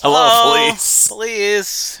 Hello, police.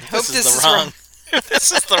 Police. Hope this is wrong.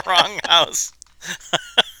 This is the wrong house.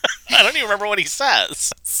 I don't even remember what he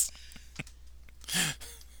says.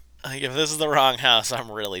 Like, if this is the wrong house, I'm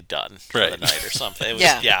really done for the Right. night or something. It was,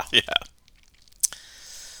 Yeah. Yeah.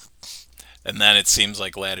 And then it seems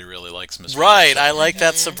like Laddie really likes Mr. Right, Mitchell. I like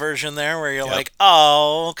that subversion there where you're Yep. like,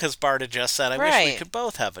 oh, because Bart had just said, I wish we Right. could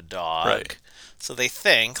both have a dog. Right. So they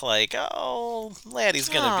think, like, oh, Laddie's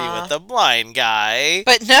going to be Aw. with the blind guy.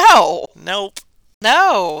 But no. Nope.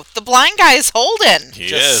 No. The blind guy's Holden. He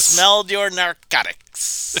Just is. smelled your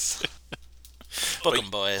narcotics. Book 'em,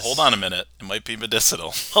 boys. Hold on a minute. It might be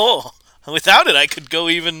medicinal. Oh, without it, I could go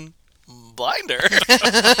even blinder.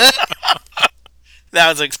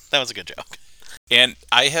 That was a good joke. And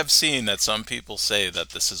I have seen that some people say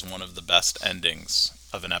that this is one of the best endings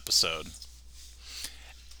of an episode.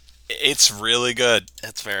 It's really good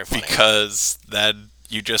That's very funny. because then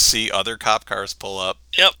you just see other cop cars pull up.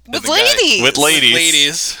 Yep. and With the guy- ladies. With ladies.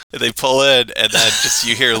 Ladies. And they pull in, and then just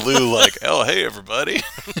you hear Lou like, oh, hey, everybody.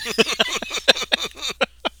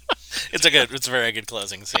 It's a very good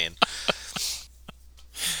closing scene.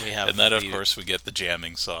 We have And then, of the- course, we get the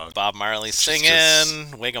jamming song. Bob Marley is singing.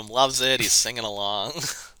 just- Wiggum loves it. He's singing along,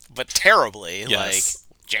 but terribly, Yes.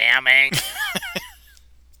 like jamming.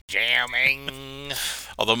 Jamming.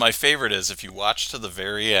 Although my favorite is if you watch to the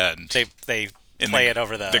very end. They in play it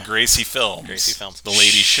over the Gracie films. Gracie films. The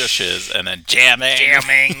lady shushes and then jamming.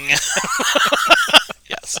 Jamming.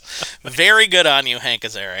 Yes. Very good on you, Hank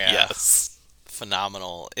Azaria. Yes.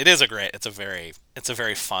 Phenomenal. It's a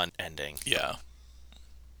very fun ending. Yeah.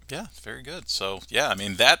 Yeah, very good. So, yeah, I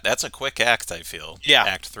mean, that's a quick act, I feel. Yeah.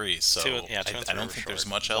 Act 3. So, Two and I three don't were think there's short.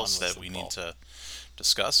 much One else was that we the need to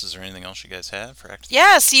discuss. Is there anything else you guys have for Act 3?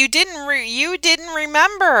 Yes, you didn't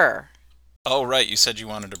remember Oh, right. You said you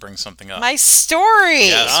wanted to bring something up. my story.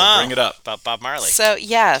 Yeah, so bring it up. About Bob Marley. So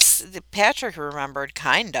yes, Patrick remembered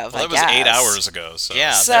kind of. Well, I that was guess. 8 hours ago. So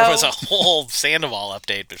Yeah, So- there was a whole Sandoval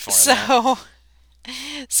update before that.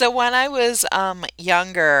 So when I was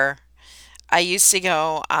younger, I used to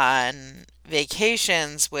go on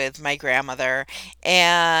vacations with my grandmother,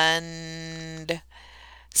 and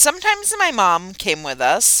sometimes my mom came with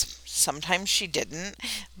us. Sometimes she didn't.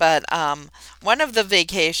 But one of the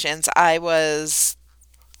vacations, I was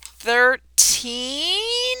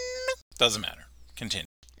 13. Doesn't matter. Continue.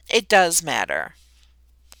 It does matter.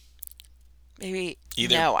 Maybe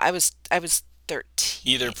Either- no. I was 13.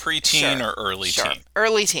 Either preteen Sure, or early Sure, teen.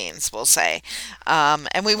 early teens, we'll say.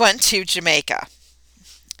 And we went to Jamaica.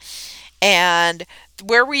 And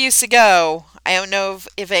where we used to go, I don't know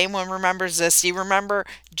if anyone remembers this. You remember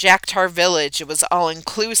Jack Tar Village? It was all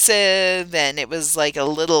inclusive, and it was like a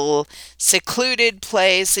little secluded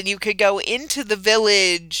place, and you could go into the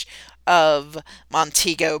village of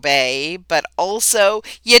Montego Bay, but also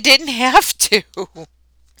you didn't have to.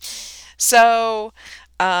 So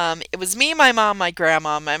it was me, my mom, my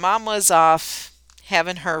grandma. My mom was off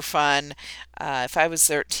having her fun. If I was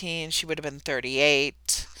 13, she would have been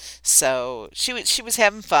 38. So she was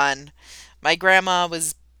having fun. My grandma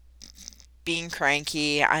was being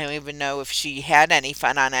cranky. I don't even know if she had any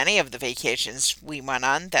fun on any of the vacations we went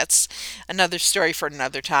on. That's another story for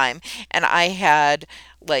another time. And I'd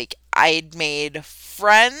made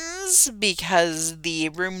friends because the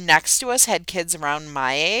room next to us had kids around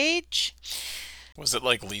my age. Was it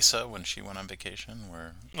like Lisa when she went on vacation?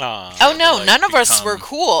 Where Oh no, like, none of us become- were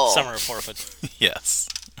cool. Summer of Forfeit. Yes.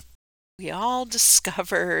 We all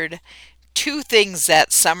discovered two things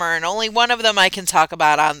that summer, and only one of them I can talk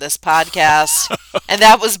about on this podcast, and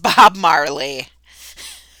that was Bob Marley.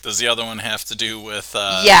 Does the other one have to do with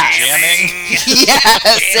Yes. jamming?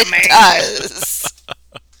 Yes, it does.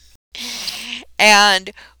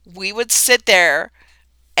 And we would sit there,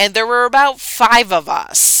 and there were about 5 of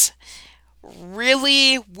us.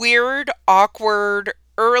 Really weird, awkward,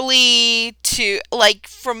 early to like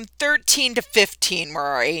from 13 to 15 were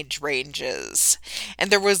our age ranges.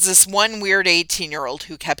 And there was this one weird 18-year-old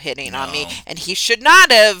who kept hitting on me, No. and he should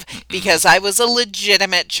not have because I was a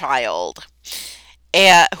legitimate child.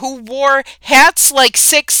 Who wore hats like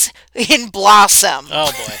 6 in Blossom.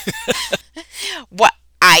 Oh boy.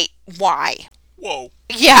 Why? Whoa.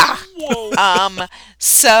 Yeah. Whoa.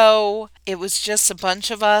 So it was just a bunch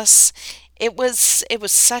of us. It was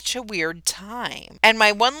such a weird time. And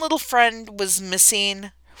my one little friend was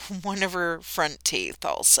missing one of her front teeth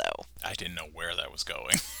also. I didn't know where that was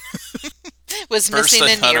going. Was missing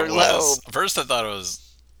an earlobe. First I thought it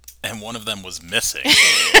was, and one of them was missing.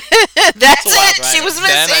 That's a wild it. She ride. was Then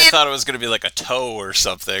I missing. thought it was going to be like a toe or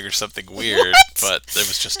something weird. But it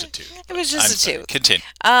was just a tooth. It was just I'm a sorry. tooth. Continue.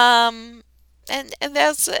 And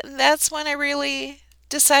that's when I really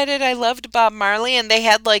decided I loved Bob Marley, and they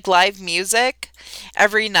had like live music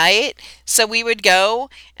every night, so we would go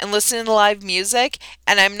and listen to live music,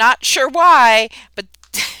 and I'm not sure why, but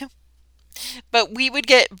but we would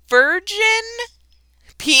get virgin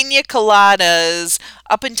pina coladas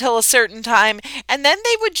up until a certain time, and then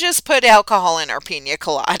they would just put alcohol in our pina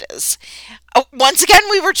coladas. Oh, once again,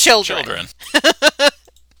 we were children.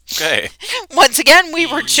 Okay. Once again, we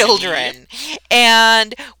were children.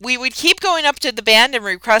 And we would keep going up to the band and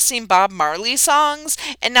requesting Bob Marley songs.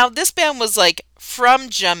 And now this band was like from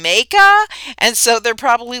Jamaica. And so they're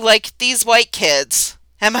probably like these white kids.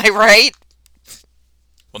 Am I right?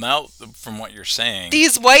 Well, now, from what you're saying,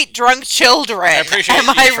 These white drunk children. I appreciate Am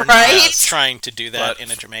you I for right? not trying to do that But-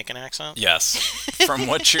 in a Jamaican accent. yes, from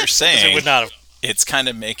what you're 'Cause saying, it would not have. it's kind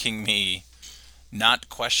of making me not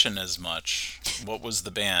question as much. What was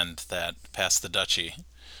the band that passed the duchy?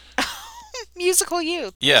 Musical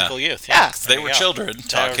Youth. Yeah, Musical Youth. Yeah. Yeah, they were children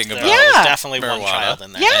talking there about Yeah. was definitely one marijuana. child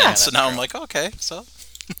in there. Yeah. that's So now I'm true. like, okay, so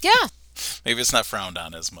Yeah. maybe it's not frowned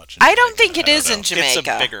on as much. I don't think it I is don't in know. Jamaica. It's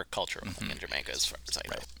a bigger cultural thing in Jamaica, as far as I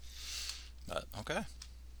know. Right. But okay,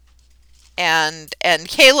 And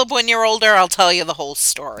Caleb, when you're older, I'll tell you the whole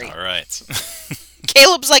story. all right.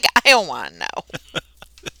 Caleb's like, I don't want to know.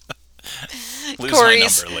 Lose my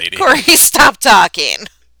number, lady. Corey, stop talking.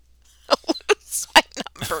 Lose my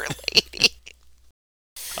number, lady.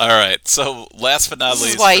 All right. So last but not This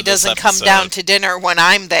least, is why he for this doesn't come episode- down to dinner when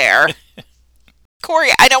I'm there. Corey,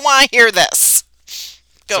 I don't want to hear this.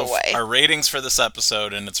 Go So away. Our ratings for this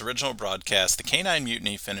episode in its original broadcast, the Canine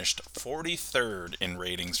Mutiny finished 43rd in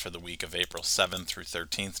ratings for the week of April 7th through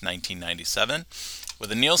 13th, 1997,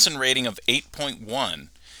 with a Nielsen rating of 8.1,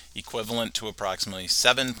 equivalent to approximately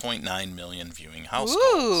 7.9 million viewing households.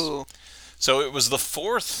 Ooh. So it was the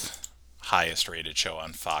fourth highest rated show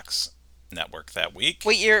on Fox Network that week.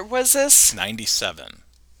 What year was this? 97.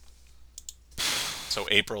 So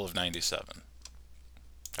April of 97.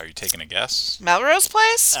 Are you taking a guess? Melrose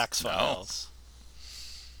Place? X-Files.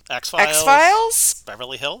 X-Files. X-Files?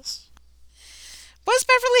 Beverly Hills? Was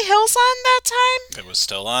Beverly Hills on that time? It was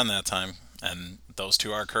still on that time, and those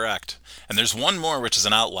two are correct. And there's one more, which is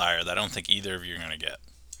an outlier that I don't think either of you are going to get.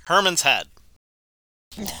 Herman's Head.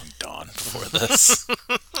 Long dawn before this.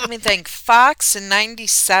 Let me think. Fox in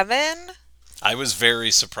 97? I was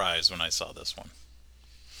very surprised when I saw this one.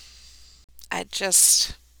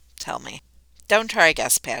 Tell me. Don't try to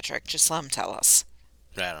guess, Patrick. Just let him tell us.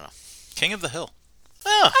 I don't know. King of the Hill.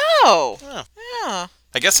 Oh. Oh. Oh. Yeah.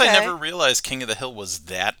 I guess I Okay. never realized King of the Hill was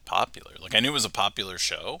that popular. Like, I knew it was a popular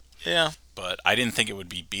show, Yeah. but I didn't think it would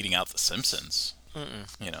be beating out The Simpsons.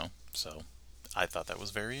 So I thought that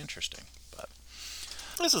was very interesting. But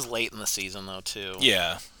This is late in the season, though, too.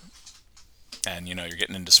 yeah. And, you're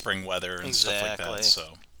getting into spring weather and stuff like that, Exactly.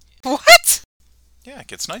 so... What? Yeah, it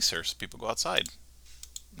gets nicer, so people go outside.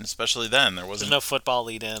 And especially then, There's no football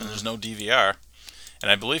lead in. there's no DVR. And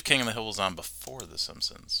I believe King of the Hill was on before The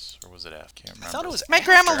Simpsons, or was it after? Can't remember. I thought it was My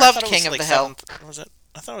after. grandma I loved thought it King was of like the Hill. 7th Was it?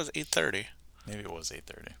 I thought it was 8:30. Maybe it was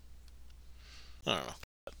 8:30. I don't know.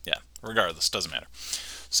 Yeah, regardless, doesn't matter.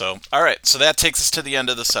 So, all right, so that takes us to the end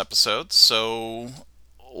of this episode. So,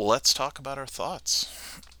 let's talk about our thoughts.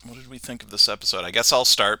 What did we think of this episode? I guess I'll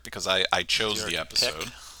start because I chose Your the episode.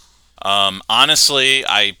 pick. Honestly,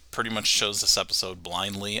 I pretty much chose this episode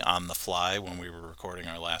blindly on the fly when we were recording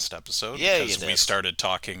our last episode. Yeah, you because we did. started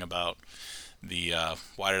talking about the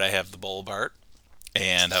why did I have the bowl Bart?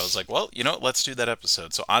 And I was like, well, let's do that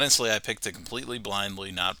episode. So honestly, I picked it completely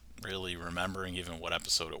blindly, not really remembering even what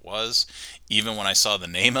episode it was. Even when I saw the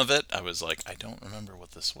name of it, I was like, I don't remember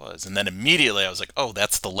what this was. And then immediately I was like, oh,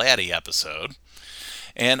 that's the Laddie episode.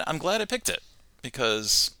 And I'm glad I picked it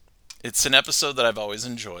because it's an episode that I've always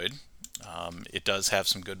enjoyed. It does have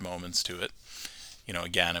some good moments to it.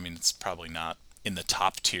 Again, I mean, it's probably not in the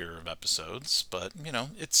top tier of episodes, but,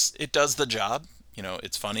 it does the job.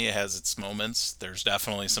 It's funny. It has its moments. There's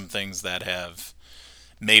definitely some things that have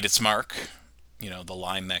made its mark. The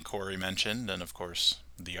line that Corey mentioned, and of course,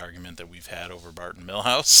 the argument that we've had over Barton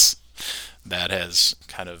Millhouse, that has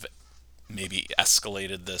kind of maybe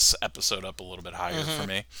escalated this episode up a little bit higher for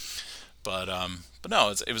me. But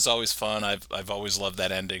no, it was always fun. I've always loved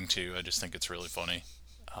that ending too. I just think it's really funny,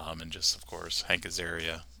 and just of course Hank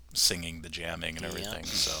Azaria singing the jamming and everything.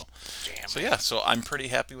 Yeah. So I'm pretty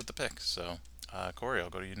happy with the pick. So Corey, I'll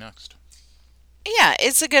go to you next. Yeah,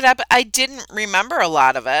 it's a good I didn't remember a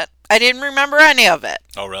lot of it. I didn't remember any of it.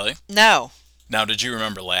 Oh really? No. Now, did you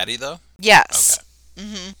remember Laddie though? Yes. Okay.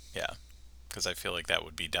 Mm-hmm. Yeah, because I feel like that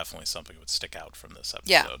would be definitely something that would stick out from this episode.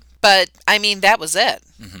 Yeah. But, I mean, that was it.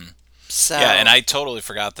 Mm-hmm. So. Yeah, and I totally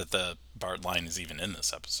forgot that the Bart line is even in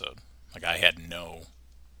this episode. Like, I had no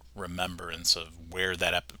remembrance of where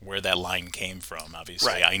that line came from.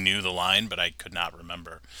 Obviously, Right. I knew the line, but I could not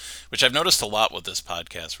remember. Which I've noticed a lot with this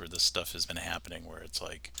podcast, where this stuff has been happening, where it's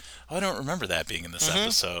like, oh, I don't remember that being in this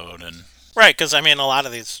episode, and Right, because, I mean, a lot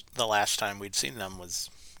of these, the last time we'd seen them was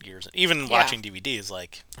years. Even Yeah. watching DVDs,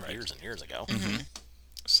 like, Right. years and years ago. Mm-hmm.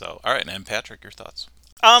 so. All right, and Patrick, your thoughts?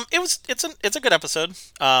 It's a good episode.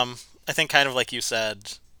 I think kind of like you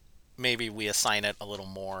said, maybe we assign it a little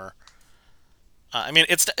more. I mean,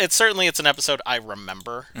 it's an episode I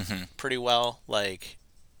remember pretty well. Like,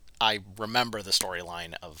 I remember the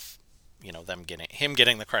storyline of, them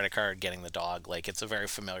getting the credit card, getting the dog. Like, it's a very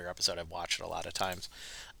familiar episode. I've watched it a lot of times.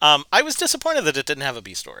 I was disappointed that it didn't have a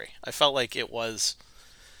B story. I felt like it was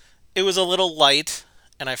a little light,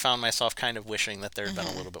 and I found myself kind of wishing that there had been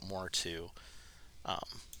a little bit more to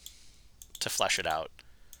flesh it out.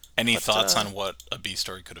 Any But, thoughts on what a B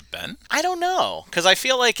story could have been? I don't know, because I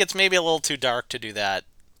feel like it's maybe a little too dark to do that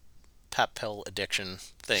pep pill addiction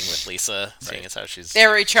thing with Lisa, seeing as how she's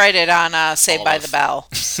There we tried it on Saved all by of the Bell.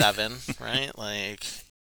 7, right? Like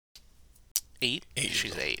 8. Eight.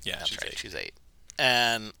 She's 8. Yeah, That's she's right. 8. She's 8.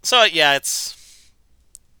 And so yeah, it's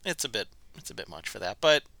a bit much for that.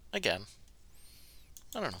 But again,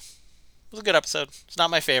 I don't know. It was a good episode. It's not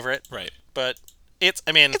my favorite, Right. but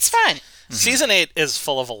It's fun. Season 8 is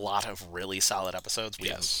full of a lot of really solid episodes.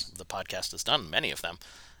 Yes. The podcast has done many of them.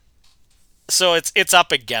 So it's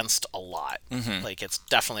up against a lot. Like, it's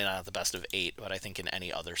definitely not the best of 8, but I think in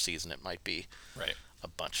any other season it might be Right. a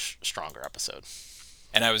much stronger episode.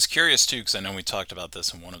 And I was curious, too, because I know we talked about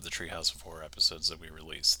this in one of the Treehouse of Horror episodes that we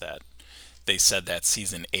released, that they said that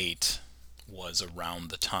season 8 was around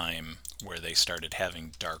the time where they started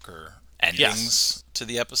having darker endings to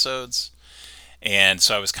the episodes. And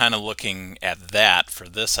so I was kind of looking at that for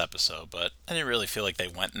this episode, but I didn't really feel like they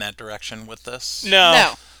went in that direction with this.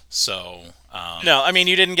 No. So, No, I mean,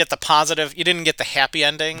 you didn't get the positive, you didn't get the happy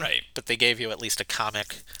ending, Right. but they gave you at least a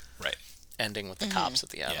comic right. ending with the cops at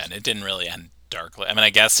the end. Yeah, and it didn't really end darkly. I mean, I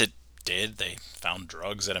guess it did. They found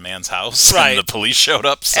drugs at a man's house, Right. and the police showed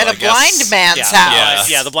up. So At I a guess, blind man's Yeah, house.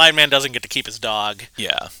 yeah, the blind man doesn't get to keep his dog.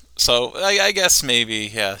 Yeah. So I guess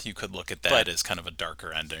maybe, you could look at that But as kind of a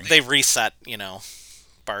darker ending. They reset,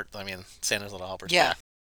 Santa's Little Helper's Yeah. back.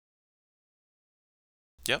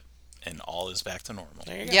 Yep. And all is back to normal.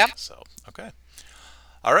 There you go. Yep. So, okay.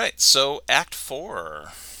 All right. So, Act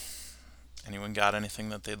 4. Anyone got anything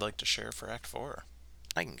that they'd like to share for Act 4?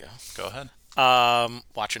 I can go. Go ahead.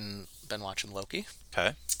 Been watching Loki.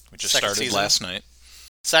 Okay. We just Second started season. last night.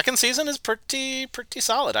 Second season is pretty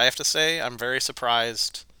solid, I have to say. I'm very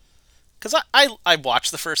surprised. Because I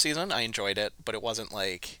watched the first season. I enjoyed it, but it wasn't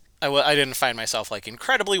like... I didn't find myself like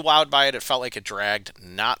incredibly wowed by it. It felt like it dragged.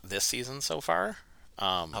 Not this season so far.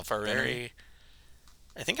 How far in are you?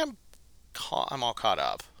 I think I'm all caught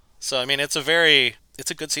up. So I mean, it's a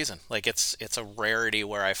good season. Like it's a rarity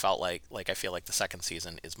where I felt like I feel like the second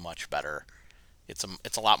season is much better. It's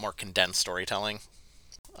a lot more condensed storytelling.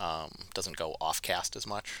 Doesn't go off cast as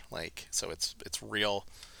much. Like, so it's real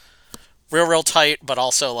tight, but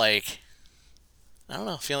also like, I don't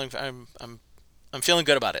know, I'm feeling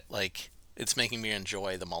good about it. Like, it's making me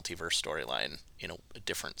enjoy the multiverse storyline in a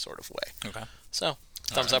different sort of way. Okay. So,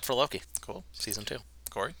 thumbs right. up for Loki. Cool. Season 2.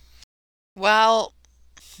 Corey? Well,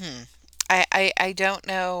 I don't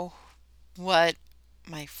know what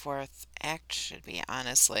my fourth act should be,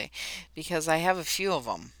 honestly, because I have a few of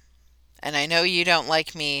them. And I know you don't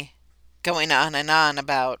like me going on and on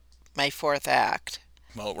about my fourth act.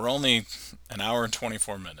 Well, we're only an hour and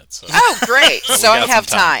 24 minutes. So. Oh, great. So we So I got have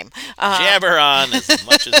some time. time. Jabber on as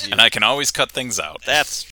much as you. And I can always cut things out.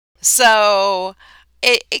 That's So,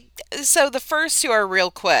 so the first two are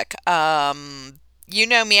real quick. You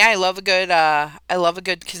know me, I love a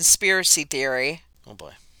good conspiracy theory. oh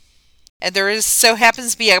boy. And so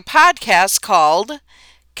happens to be a podcast called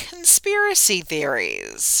Conspiracy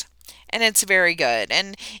Theories. And it's very good.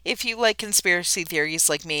 And if you like conspiracy theories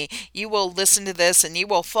like me, you will listen to this and you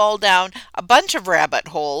will fall down a bunch of rabbit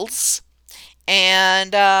holes.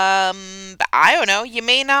 And I don't know, you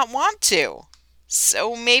may not want to.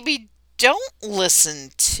 So maybe don't listen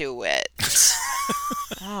to it.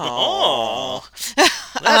 Oh.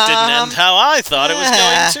 That didn't end how I thought it was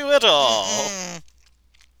going to at all.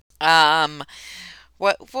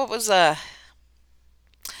 What was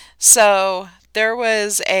so there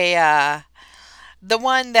was the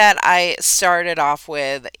one that I started off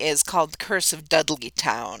with is called Curse of Dudley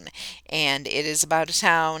Town, and it is about a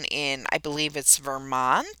town in, I believe it's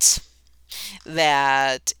Vermont,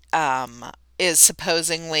 that is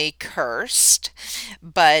supposedly cursed.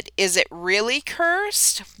 But is it really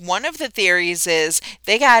cursed? One of the theories is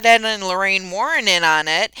they got Ed and Lorraine Warren in on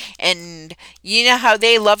it, and you know how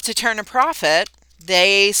they love to turn a profit.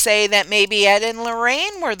 They say that maybe Ed and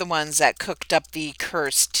Lorraine were the ones that cooked up the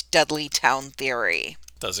cursed Dudley Town theory.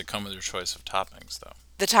 Does it come with your choice of toppings, though?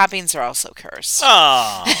 The toppings are also cursed.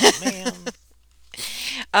 Oh, man.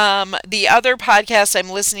 The other podcast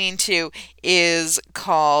I'm listening to is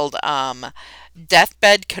called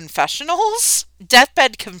Deathbed Confessionals?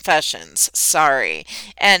 Deathbed Confessions, sorry.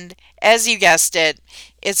 And as you guessed it,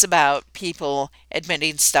 it's about people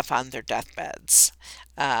admitting stuff on their deathbeds.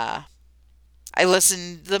 The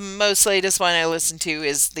most latest one I listened to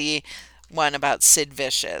is the one about Sid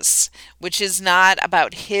Vicious, which is not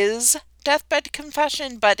about his deathbed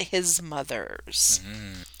confession, but his mother's.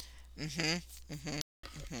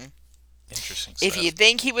 Interesting stuff. If you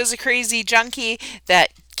think he was a crazy junkie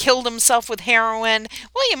that killed himself with heroin,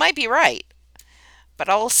 well, you might be right. But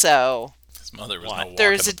also, His mother was Why? no walk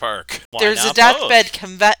There's in the park. Why there's a not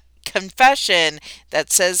deathbed confession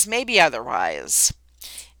that says maybe otherwise.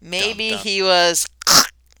 Maybe Dun, dun. he was...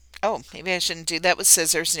 Oh, maybe I shouldn't do that with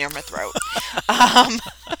scissors near my throat. A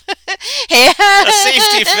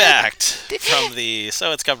safety fact from the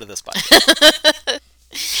So It's Come to This podcast.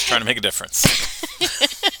 Just trying to make a difference.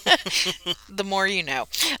 The more you know.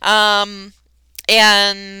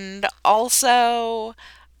 And also,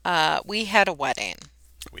 we had a wedding.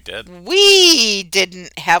 We did. We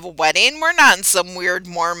didn't have a wedding. We're not in some weird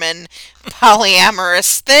Mormon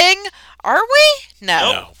polyamorous thing, are we?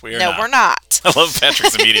 No. No, we are no, not. we're not. I love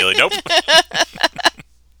Patrick's immediately. Nope.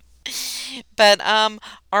 But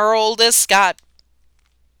our oldest got.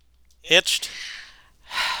 Hitched.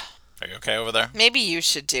 Are you okay over there? Maybe you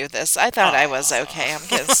should do this. I thought I was okay. I'm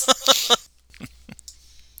just.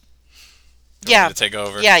 You want me to take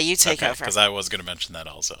over? Yeah, you take over. Because I was going to mention that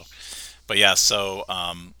also. But yeah, so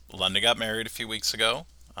London got married a few weeks ago.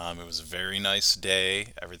 It was a very nice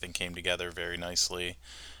day. Everything came together very nicely.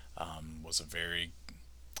 Was a very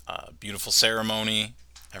beautiful ceremony.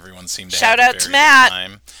 Everyone seemed to Shout have out a to very Matt. good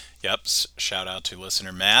time. Yep. Shout out to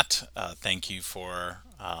listener Matt. Thank you for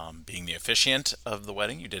being the officiant of the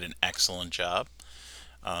wedding. You did an excellent job.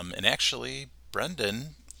 And actually, Brendan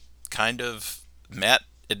Matt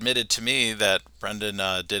admitted to me that Brendan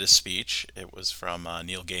did a speech. It was from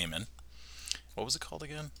Neil Gaiman. What was it called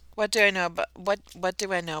again? What do I know about what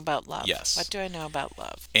do I know about love? Yes. What do I know about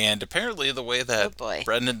love? And apparently the way that Oh, boy.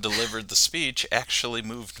 Brendan delivered the speech actually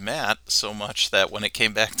moved Matt so much that when it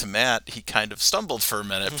came back to Matt, he kind of stumbled for a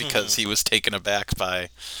minute because he was taken aback by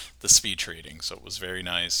the speech reading. So it was very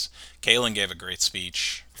nice. Kaylin gave a great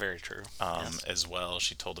speech Very true. Yes. as well.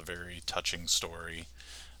 She told a very touching story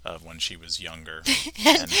of when she was younger.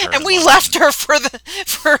 And we left her for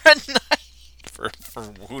a night. for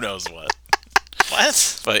who knows what.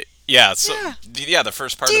 What? But yeah, so the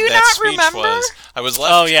first part Do of you that not speech remember? was I was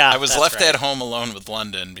left. Oh, yeah, I was that's left right. at home alone with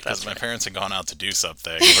London because That's my right. parents had gone out to do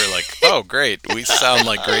something. We're like, oh great, we sound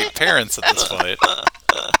like great parents at this point.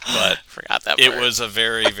 But Forgot that it part. was a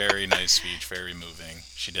very very nice speech, very moving.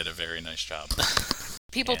 She did a very nice job,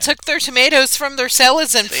 People Yeah. took their tomatoes from their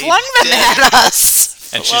salads and They flung them did. at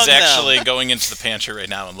us. and Flung she's them. actually going into the pantry right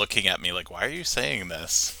now and looking at me like, why are you saying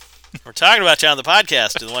this? We're talking about you on the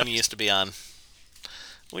podcast, the one you used to be on.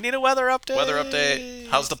 We need a weather update. Weather update.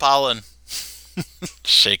 How's the pollen?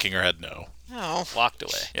 Shaking her head no. Oh, Walked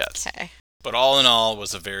away. Yes. okay. But all in all, it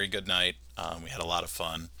was a very good night. We had a lot of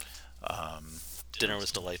fun. Dinner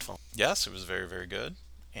was delightful. Yes, it was very, very good.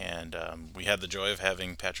 And we had the joy of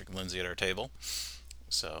having Patrick and Lindsay at our table.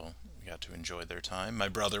 So we got to enjoy their time. My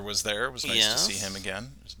brother was there. It was nice to see Yes. him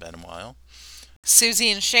again. It's been a while. Susie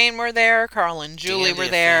and Shane were there. Carl and Julie Dandy were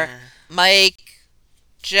there. affair. Mike,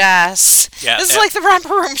 Jess. Yeah, This is at- like the romper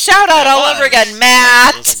room shout out It all was. over again. It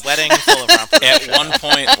Matt. was a wedding full of romper. At one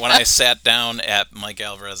point, when I sat down at Mike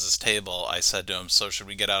Alvarez's table, I said to him, so should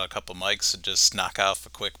we get out a couple mics and just knock off a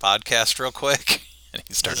quick podcast real quick? And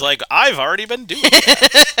he started He's like, I've already been doing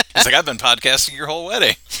that. He's like, I've been podcasting your whole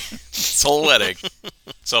wedding. This whole wedding.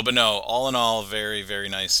 So, but no, all in all, very, very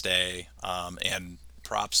nice day. And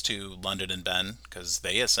props to London and Ben, because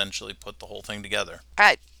they essentially put the whole thing together.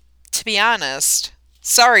 To be honest,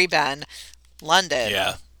 sorry, Ben. London.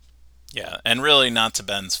 Yeah. Yeah. And really not to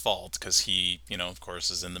Ben's fault, because he, of course,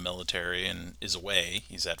 is in the military and is away.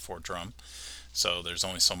 He's at Fort Drum. So there's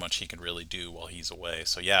only so much he can really do while he's away.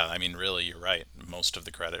 So yeah, I mean, really, you're right. Most of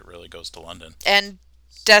the credit really goes to London. And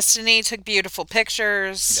Destiny took beautiful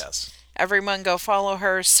pictures. Yes. Everyone go follow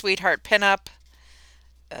her. Sweetheart Pinup.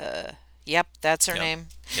 Yep, that's her Yep. name.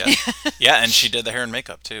 Yeah. Yeah, and she did the hair and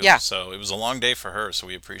makeup too. Yeah. So it was a long day for her. So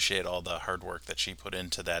we appreciate all the hard work that she put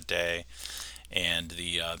into that day. And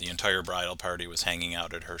the entire bridal party was hanging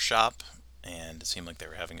out at her shop. And it seemed like they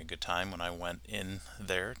were having a good time when I went in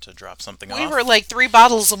there to drop something off. We were like 3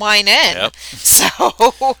 bottles of wine in. Yep.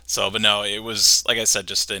 So, But no, it was, like I said,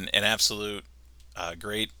 just an absolute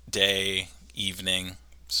great day, evening.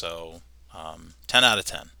 So 10 out of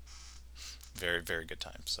 10. Very, very good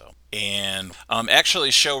time. So, and actually,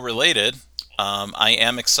 show related, I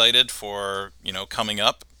am excited for coming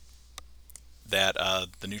up that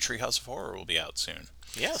the new Treehouse of Horror will be out soon.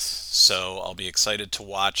 Yes. So I'll be excited to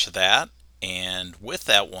watch that. And with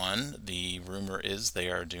that one, the rumor is they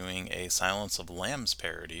are doing a Silence of the Lambs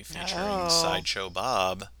parody featuring Oh. Sideshow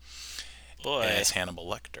Bob Boy. as Hannibal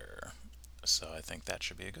Lecter. So I think that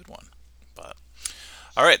should be a good one. But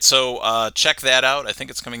all right, so check that out. I think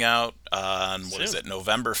it's coming out on, what is Soon. it,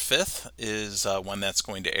 November 5th is when that's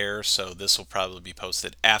going to air. So this will probably be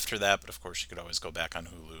posted after that. But of course, you could always go back on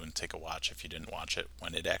Hulu and take a watch if you didn't watch it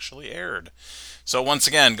when it actually aired. So once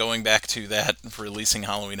again, going back to that, releasing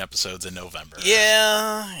Halloween episodes in November.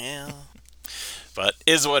 Yeah. But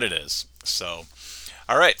is what it is. So,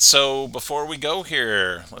 all right. So before we go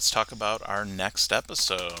here, let's talk about our next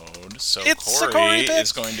episode. So It's a Corey Corey pick.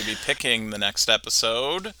 is going to be picking the next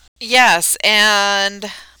episode. yes,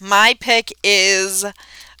 and my pick is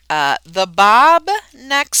The Bob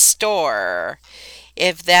Next Door.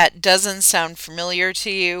 If that doesn't sound familiar to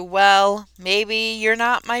you, well, maybe you're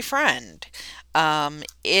not my friend.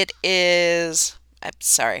 It is. I'm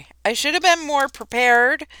sorry. I should have been more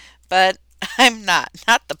prepared, but I'm not.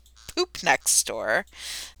 Not the poop next door.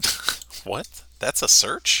 What? That's a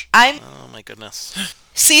search? I'm Oh my goodness.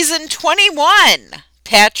 season 21.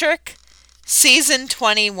 Patrick, season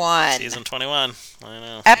 21. Season 21. I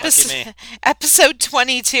know. Lucky Episode me. episode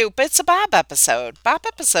 22, but it's a Bob episode. Bob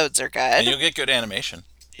episodes are And good. you'll get good animation.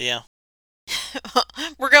 Yeah.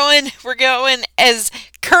 We're going as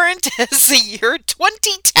current as the year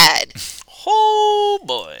 2010. Oh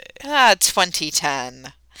boy.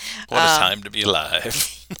 2010. What a time to be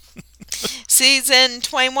alive. Season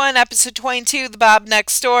 21, episode 22, The Bob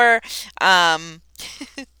Next Door.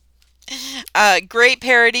 Great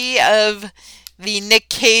parody of the Nick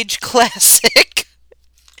Cage classic,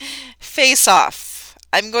 Face Off.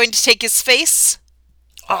 I'm going to take his face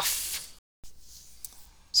off.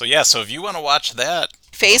 So if you want to watch that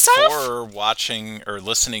Face Off? before watching or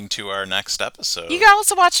listening to our next episode, You can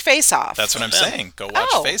also watch Face Off. that's what I'm Yeah. saying. Go watch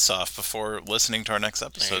Oh. Face Off before listening to our next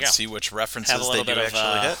episode. go. See which references Have a they little do bit of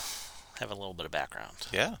actually hit. have a little bit of background.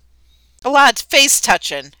 Yeah. A lot of face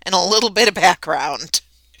touching and a little bit of background.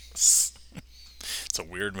 It's a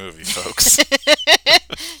weird movie, folks.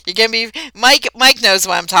 You're gonna be Mike knows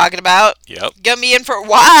what I'm talking about. Yep. Gonna be in for a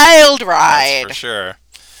wild That's ride. for sure.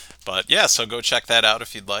 But so go check that out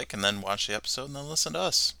if you'd like, and then watch the episode, and then listen to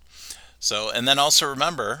us. So, and then also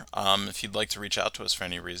remember, if you'd like to reach out to us for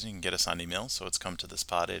any reason, you can get us on email, so it's come to this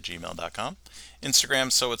pod@gmail.com.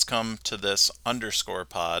 Instagram, so it's come to this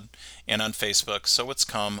 _pod. And on Facebook, so it's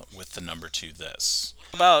come with the number 2 this.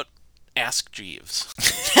 How about Ask Jeeves?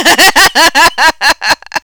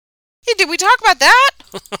 Hey, did we talk about that?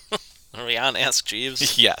 Are we on Ask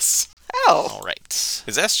Jeeves? Yes. Oh. All right.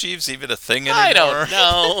 Is Ask Jeeves even a thing anymore? I don't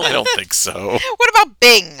know. I don't think so. What about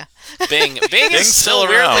Bing? Bing. Bing Bing's is still still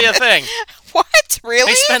weirdly around. a thing. What?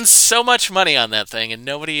 Really? I spend so much money on that thing, and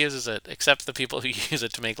nobody uses it except the people who use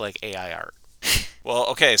it to make like AI art. Well,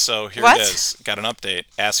 okay, so here What? it is. Got an update.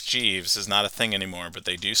 Ask Jeeves is not a thing anymore, but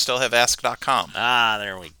they do still have Ask.com. Ah,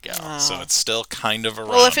 there we go. So it's still kind of around.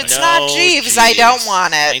 Well, if it's I not No Jeeves, I don't Jeeves.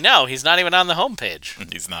 want I it. know he's not even on the homepage. guess.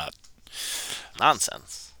 He's not.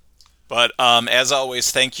 Nonsense. But as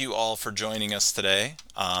always, thank you all for joining us today.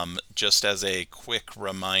 Just as a quick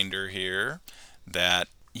reminder here that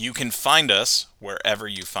you can find us wherever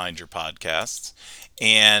you find your podcasts.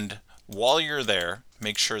 And while you're there,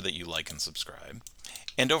 make sure that you like and subscribe.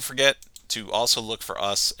 And don't forget to also look for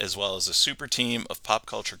us as well as a super team of pop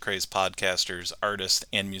culture crazed podcasters, artists,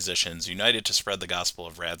 and musicians united to spread the gospel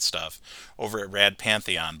of rad stuff over at Rad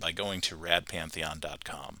Pantheon by going to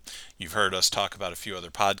radpantheon.com. You've heard us talk about a few other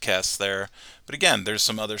podcasts there, but again, there's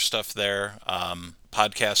some other stuff there.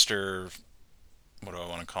 Podcaster, what do I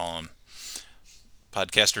want to call them?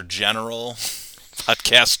 Podcaster general,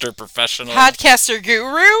 podcaster professional. Podcaster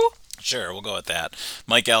Guru? Sure, we'll go with that.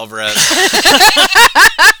 Mike Alvarez.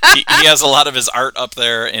 he has a lot of his art up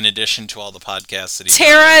there in addition to all the podcasts that he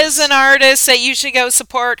Tara does. is an artist that you should go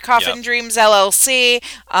support. Coffin Yep. Dreams LLC.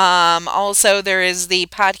 Also, there is the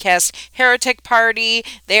podcast Heretic Party.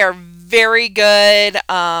 They are very good.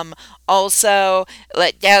 Also,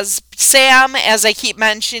 as Sam, as I keep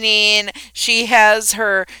mentioning, she has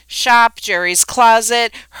her shop, Jerry's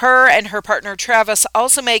Closet. Her and her partner Travis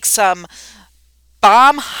also make some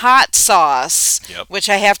bomb hot sauce, Yep. which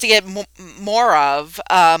I have to get more of.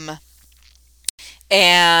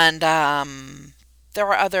 And there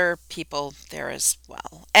were other people there as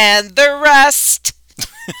well. And the rest.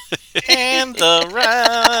 And the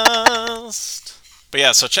rest.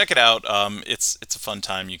 But so check it out. It's a fun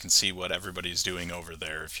time. You can see what everybody's doing over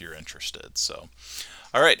there if you're interested. So,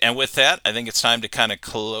 all right. And with that, I think it's time to kind of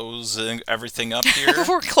close everything up here.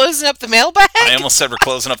 We're closing up the mailbag. I almost said we're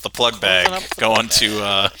closing up the plug bag. up the Going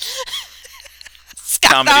plug to Scott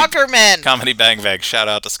comedy- Ackerman. Comedy Bang Bag. Shout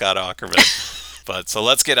out to Scott Ackerman. But so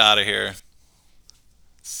let's get out of here.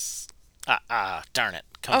 Darn it.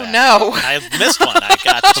 Come Oh, back. no. I missed one.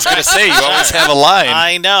 I was going to say, you always have a line.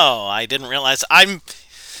 I know. I didn't realize.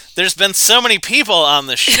 There's been so many people on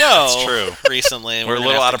the show That's true. recently. and We're a gonna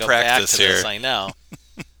little have out to of go back practice to this, here. I know.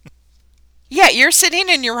 Yeah, you're sitting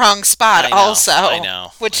in your wrong spot I know, also. I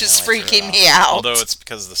know, Which I is know, I threw it freaking off. me out. Although it's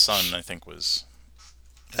because the sun, I think, was...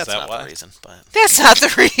 That's that not why? the reason. But That's not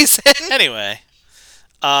the reason. anyway,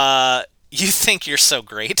 you think you're so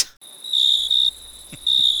great.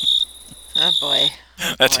 Oh, boy.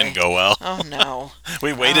 That didn't go well. Oh, no.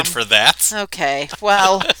 We waited for that. Okay.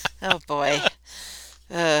 Well, oh, boy.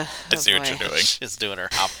 I see what boy. you're doing. She's doing her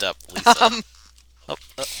hopped up Lisa.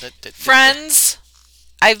 Friends,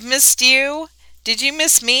 I've missed you. Did you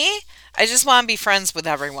miss me? I just want to be friends with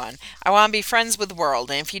everyone. I want to be friends with the world.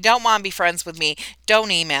 And if you don't want to be friends with me,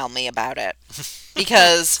 don't email me about it.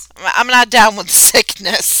 Because I'm not down with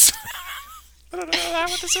sickness. With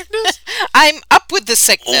the sickness? I'm up with the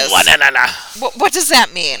sickness. Oh, What does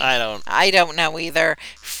that mean? I don't know either.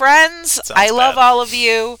 Friends, I love all of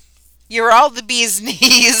you. You're all the bee's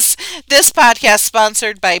knees. This podcast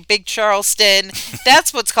sponsored by Big Charleston.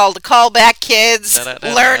 That's what's called a callback, kids.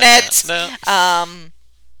 Learn it.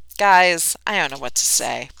 Guys, I don't know what to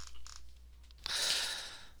say.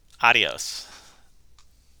 Adios.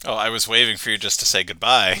 Oh, I was waiting for you just to say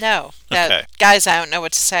goodbye. No. Okay. Guys, I don't know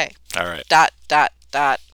what to say. All right. ...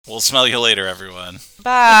 We'll smell you later, everyone.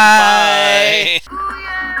 Bye. Bye.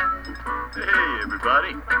 Hey,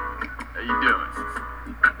 everybody. How you doing?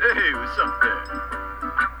 Hey, what's up there?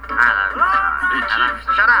 Hey, Chief.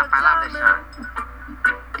 Shut up, I love this song.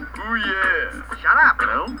 Oh, yeah. Shut up.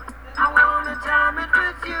 Well, I wanna jam it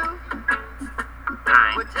with you.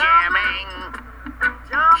 I'm jamming,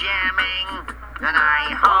 and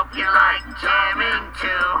I hope you like jamming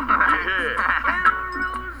too.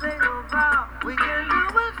 We can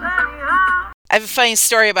do it anyhow. I have a funny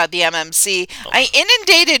story about the MMC. I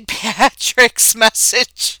inundated Patrick's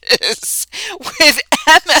messages with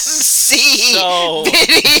MMC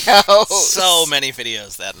videos. So many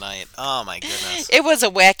videos that night. Oh my goodness. It was a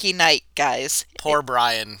wacky night, guys. Poor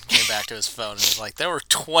Brian came back to his phone and was like, there were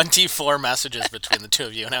 24 messages between the two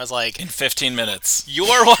of you. And I was like, In 15 minutes.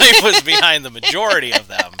 your wife was behind the majority of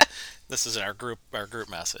them. This is our group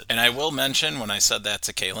message. And I will mention, when I said that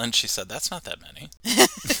to Kaylin, she said, that's not that many.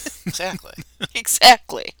 Exactly.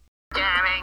 Exactly. Jamming.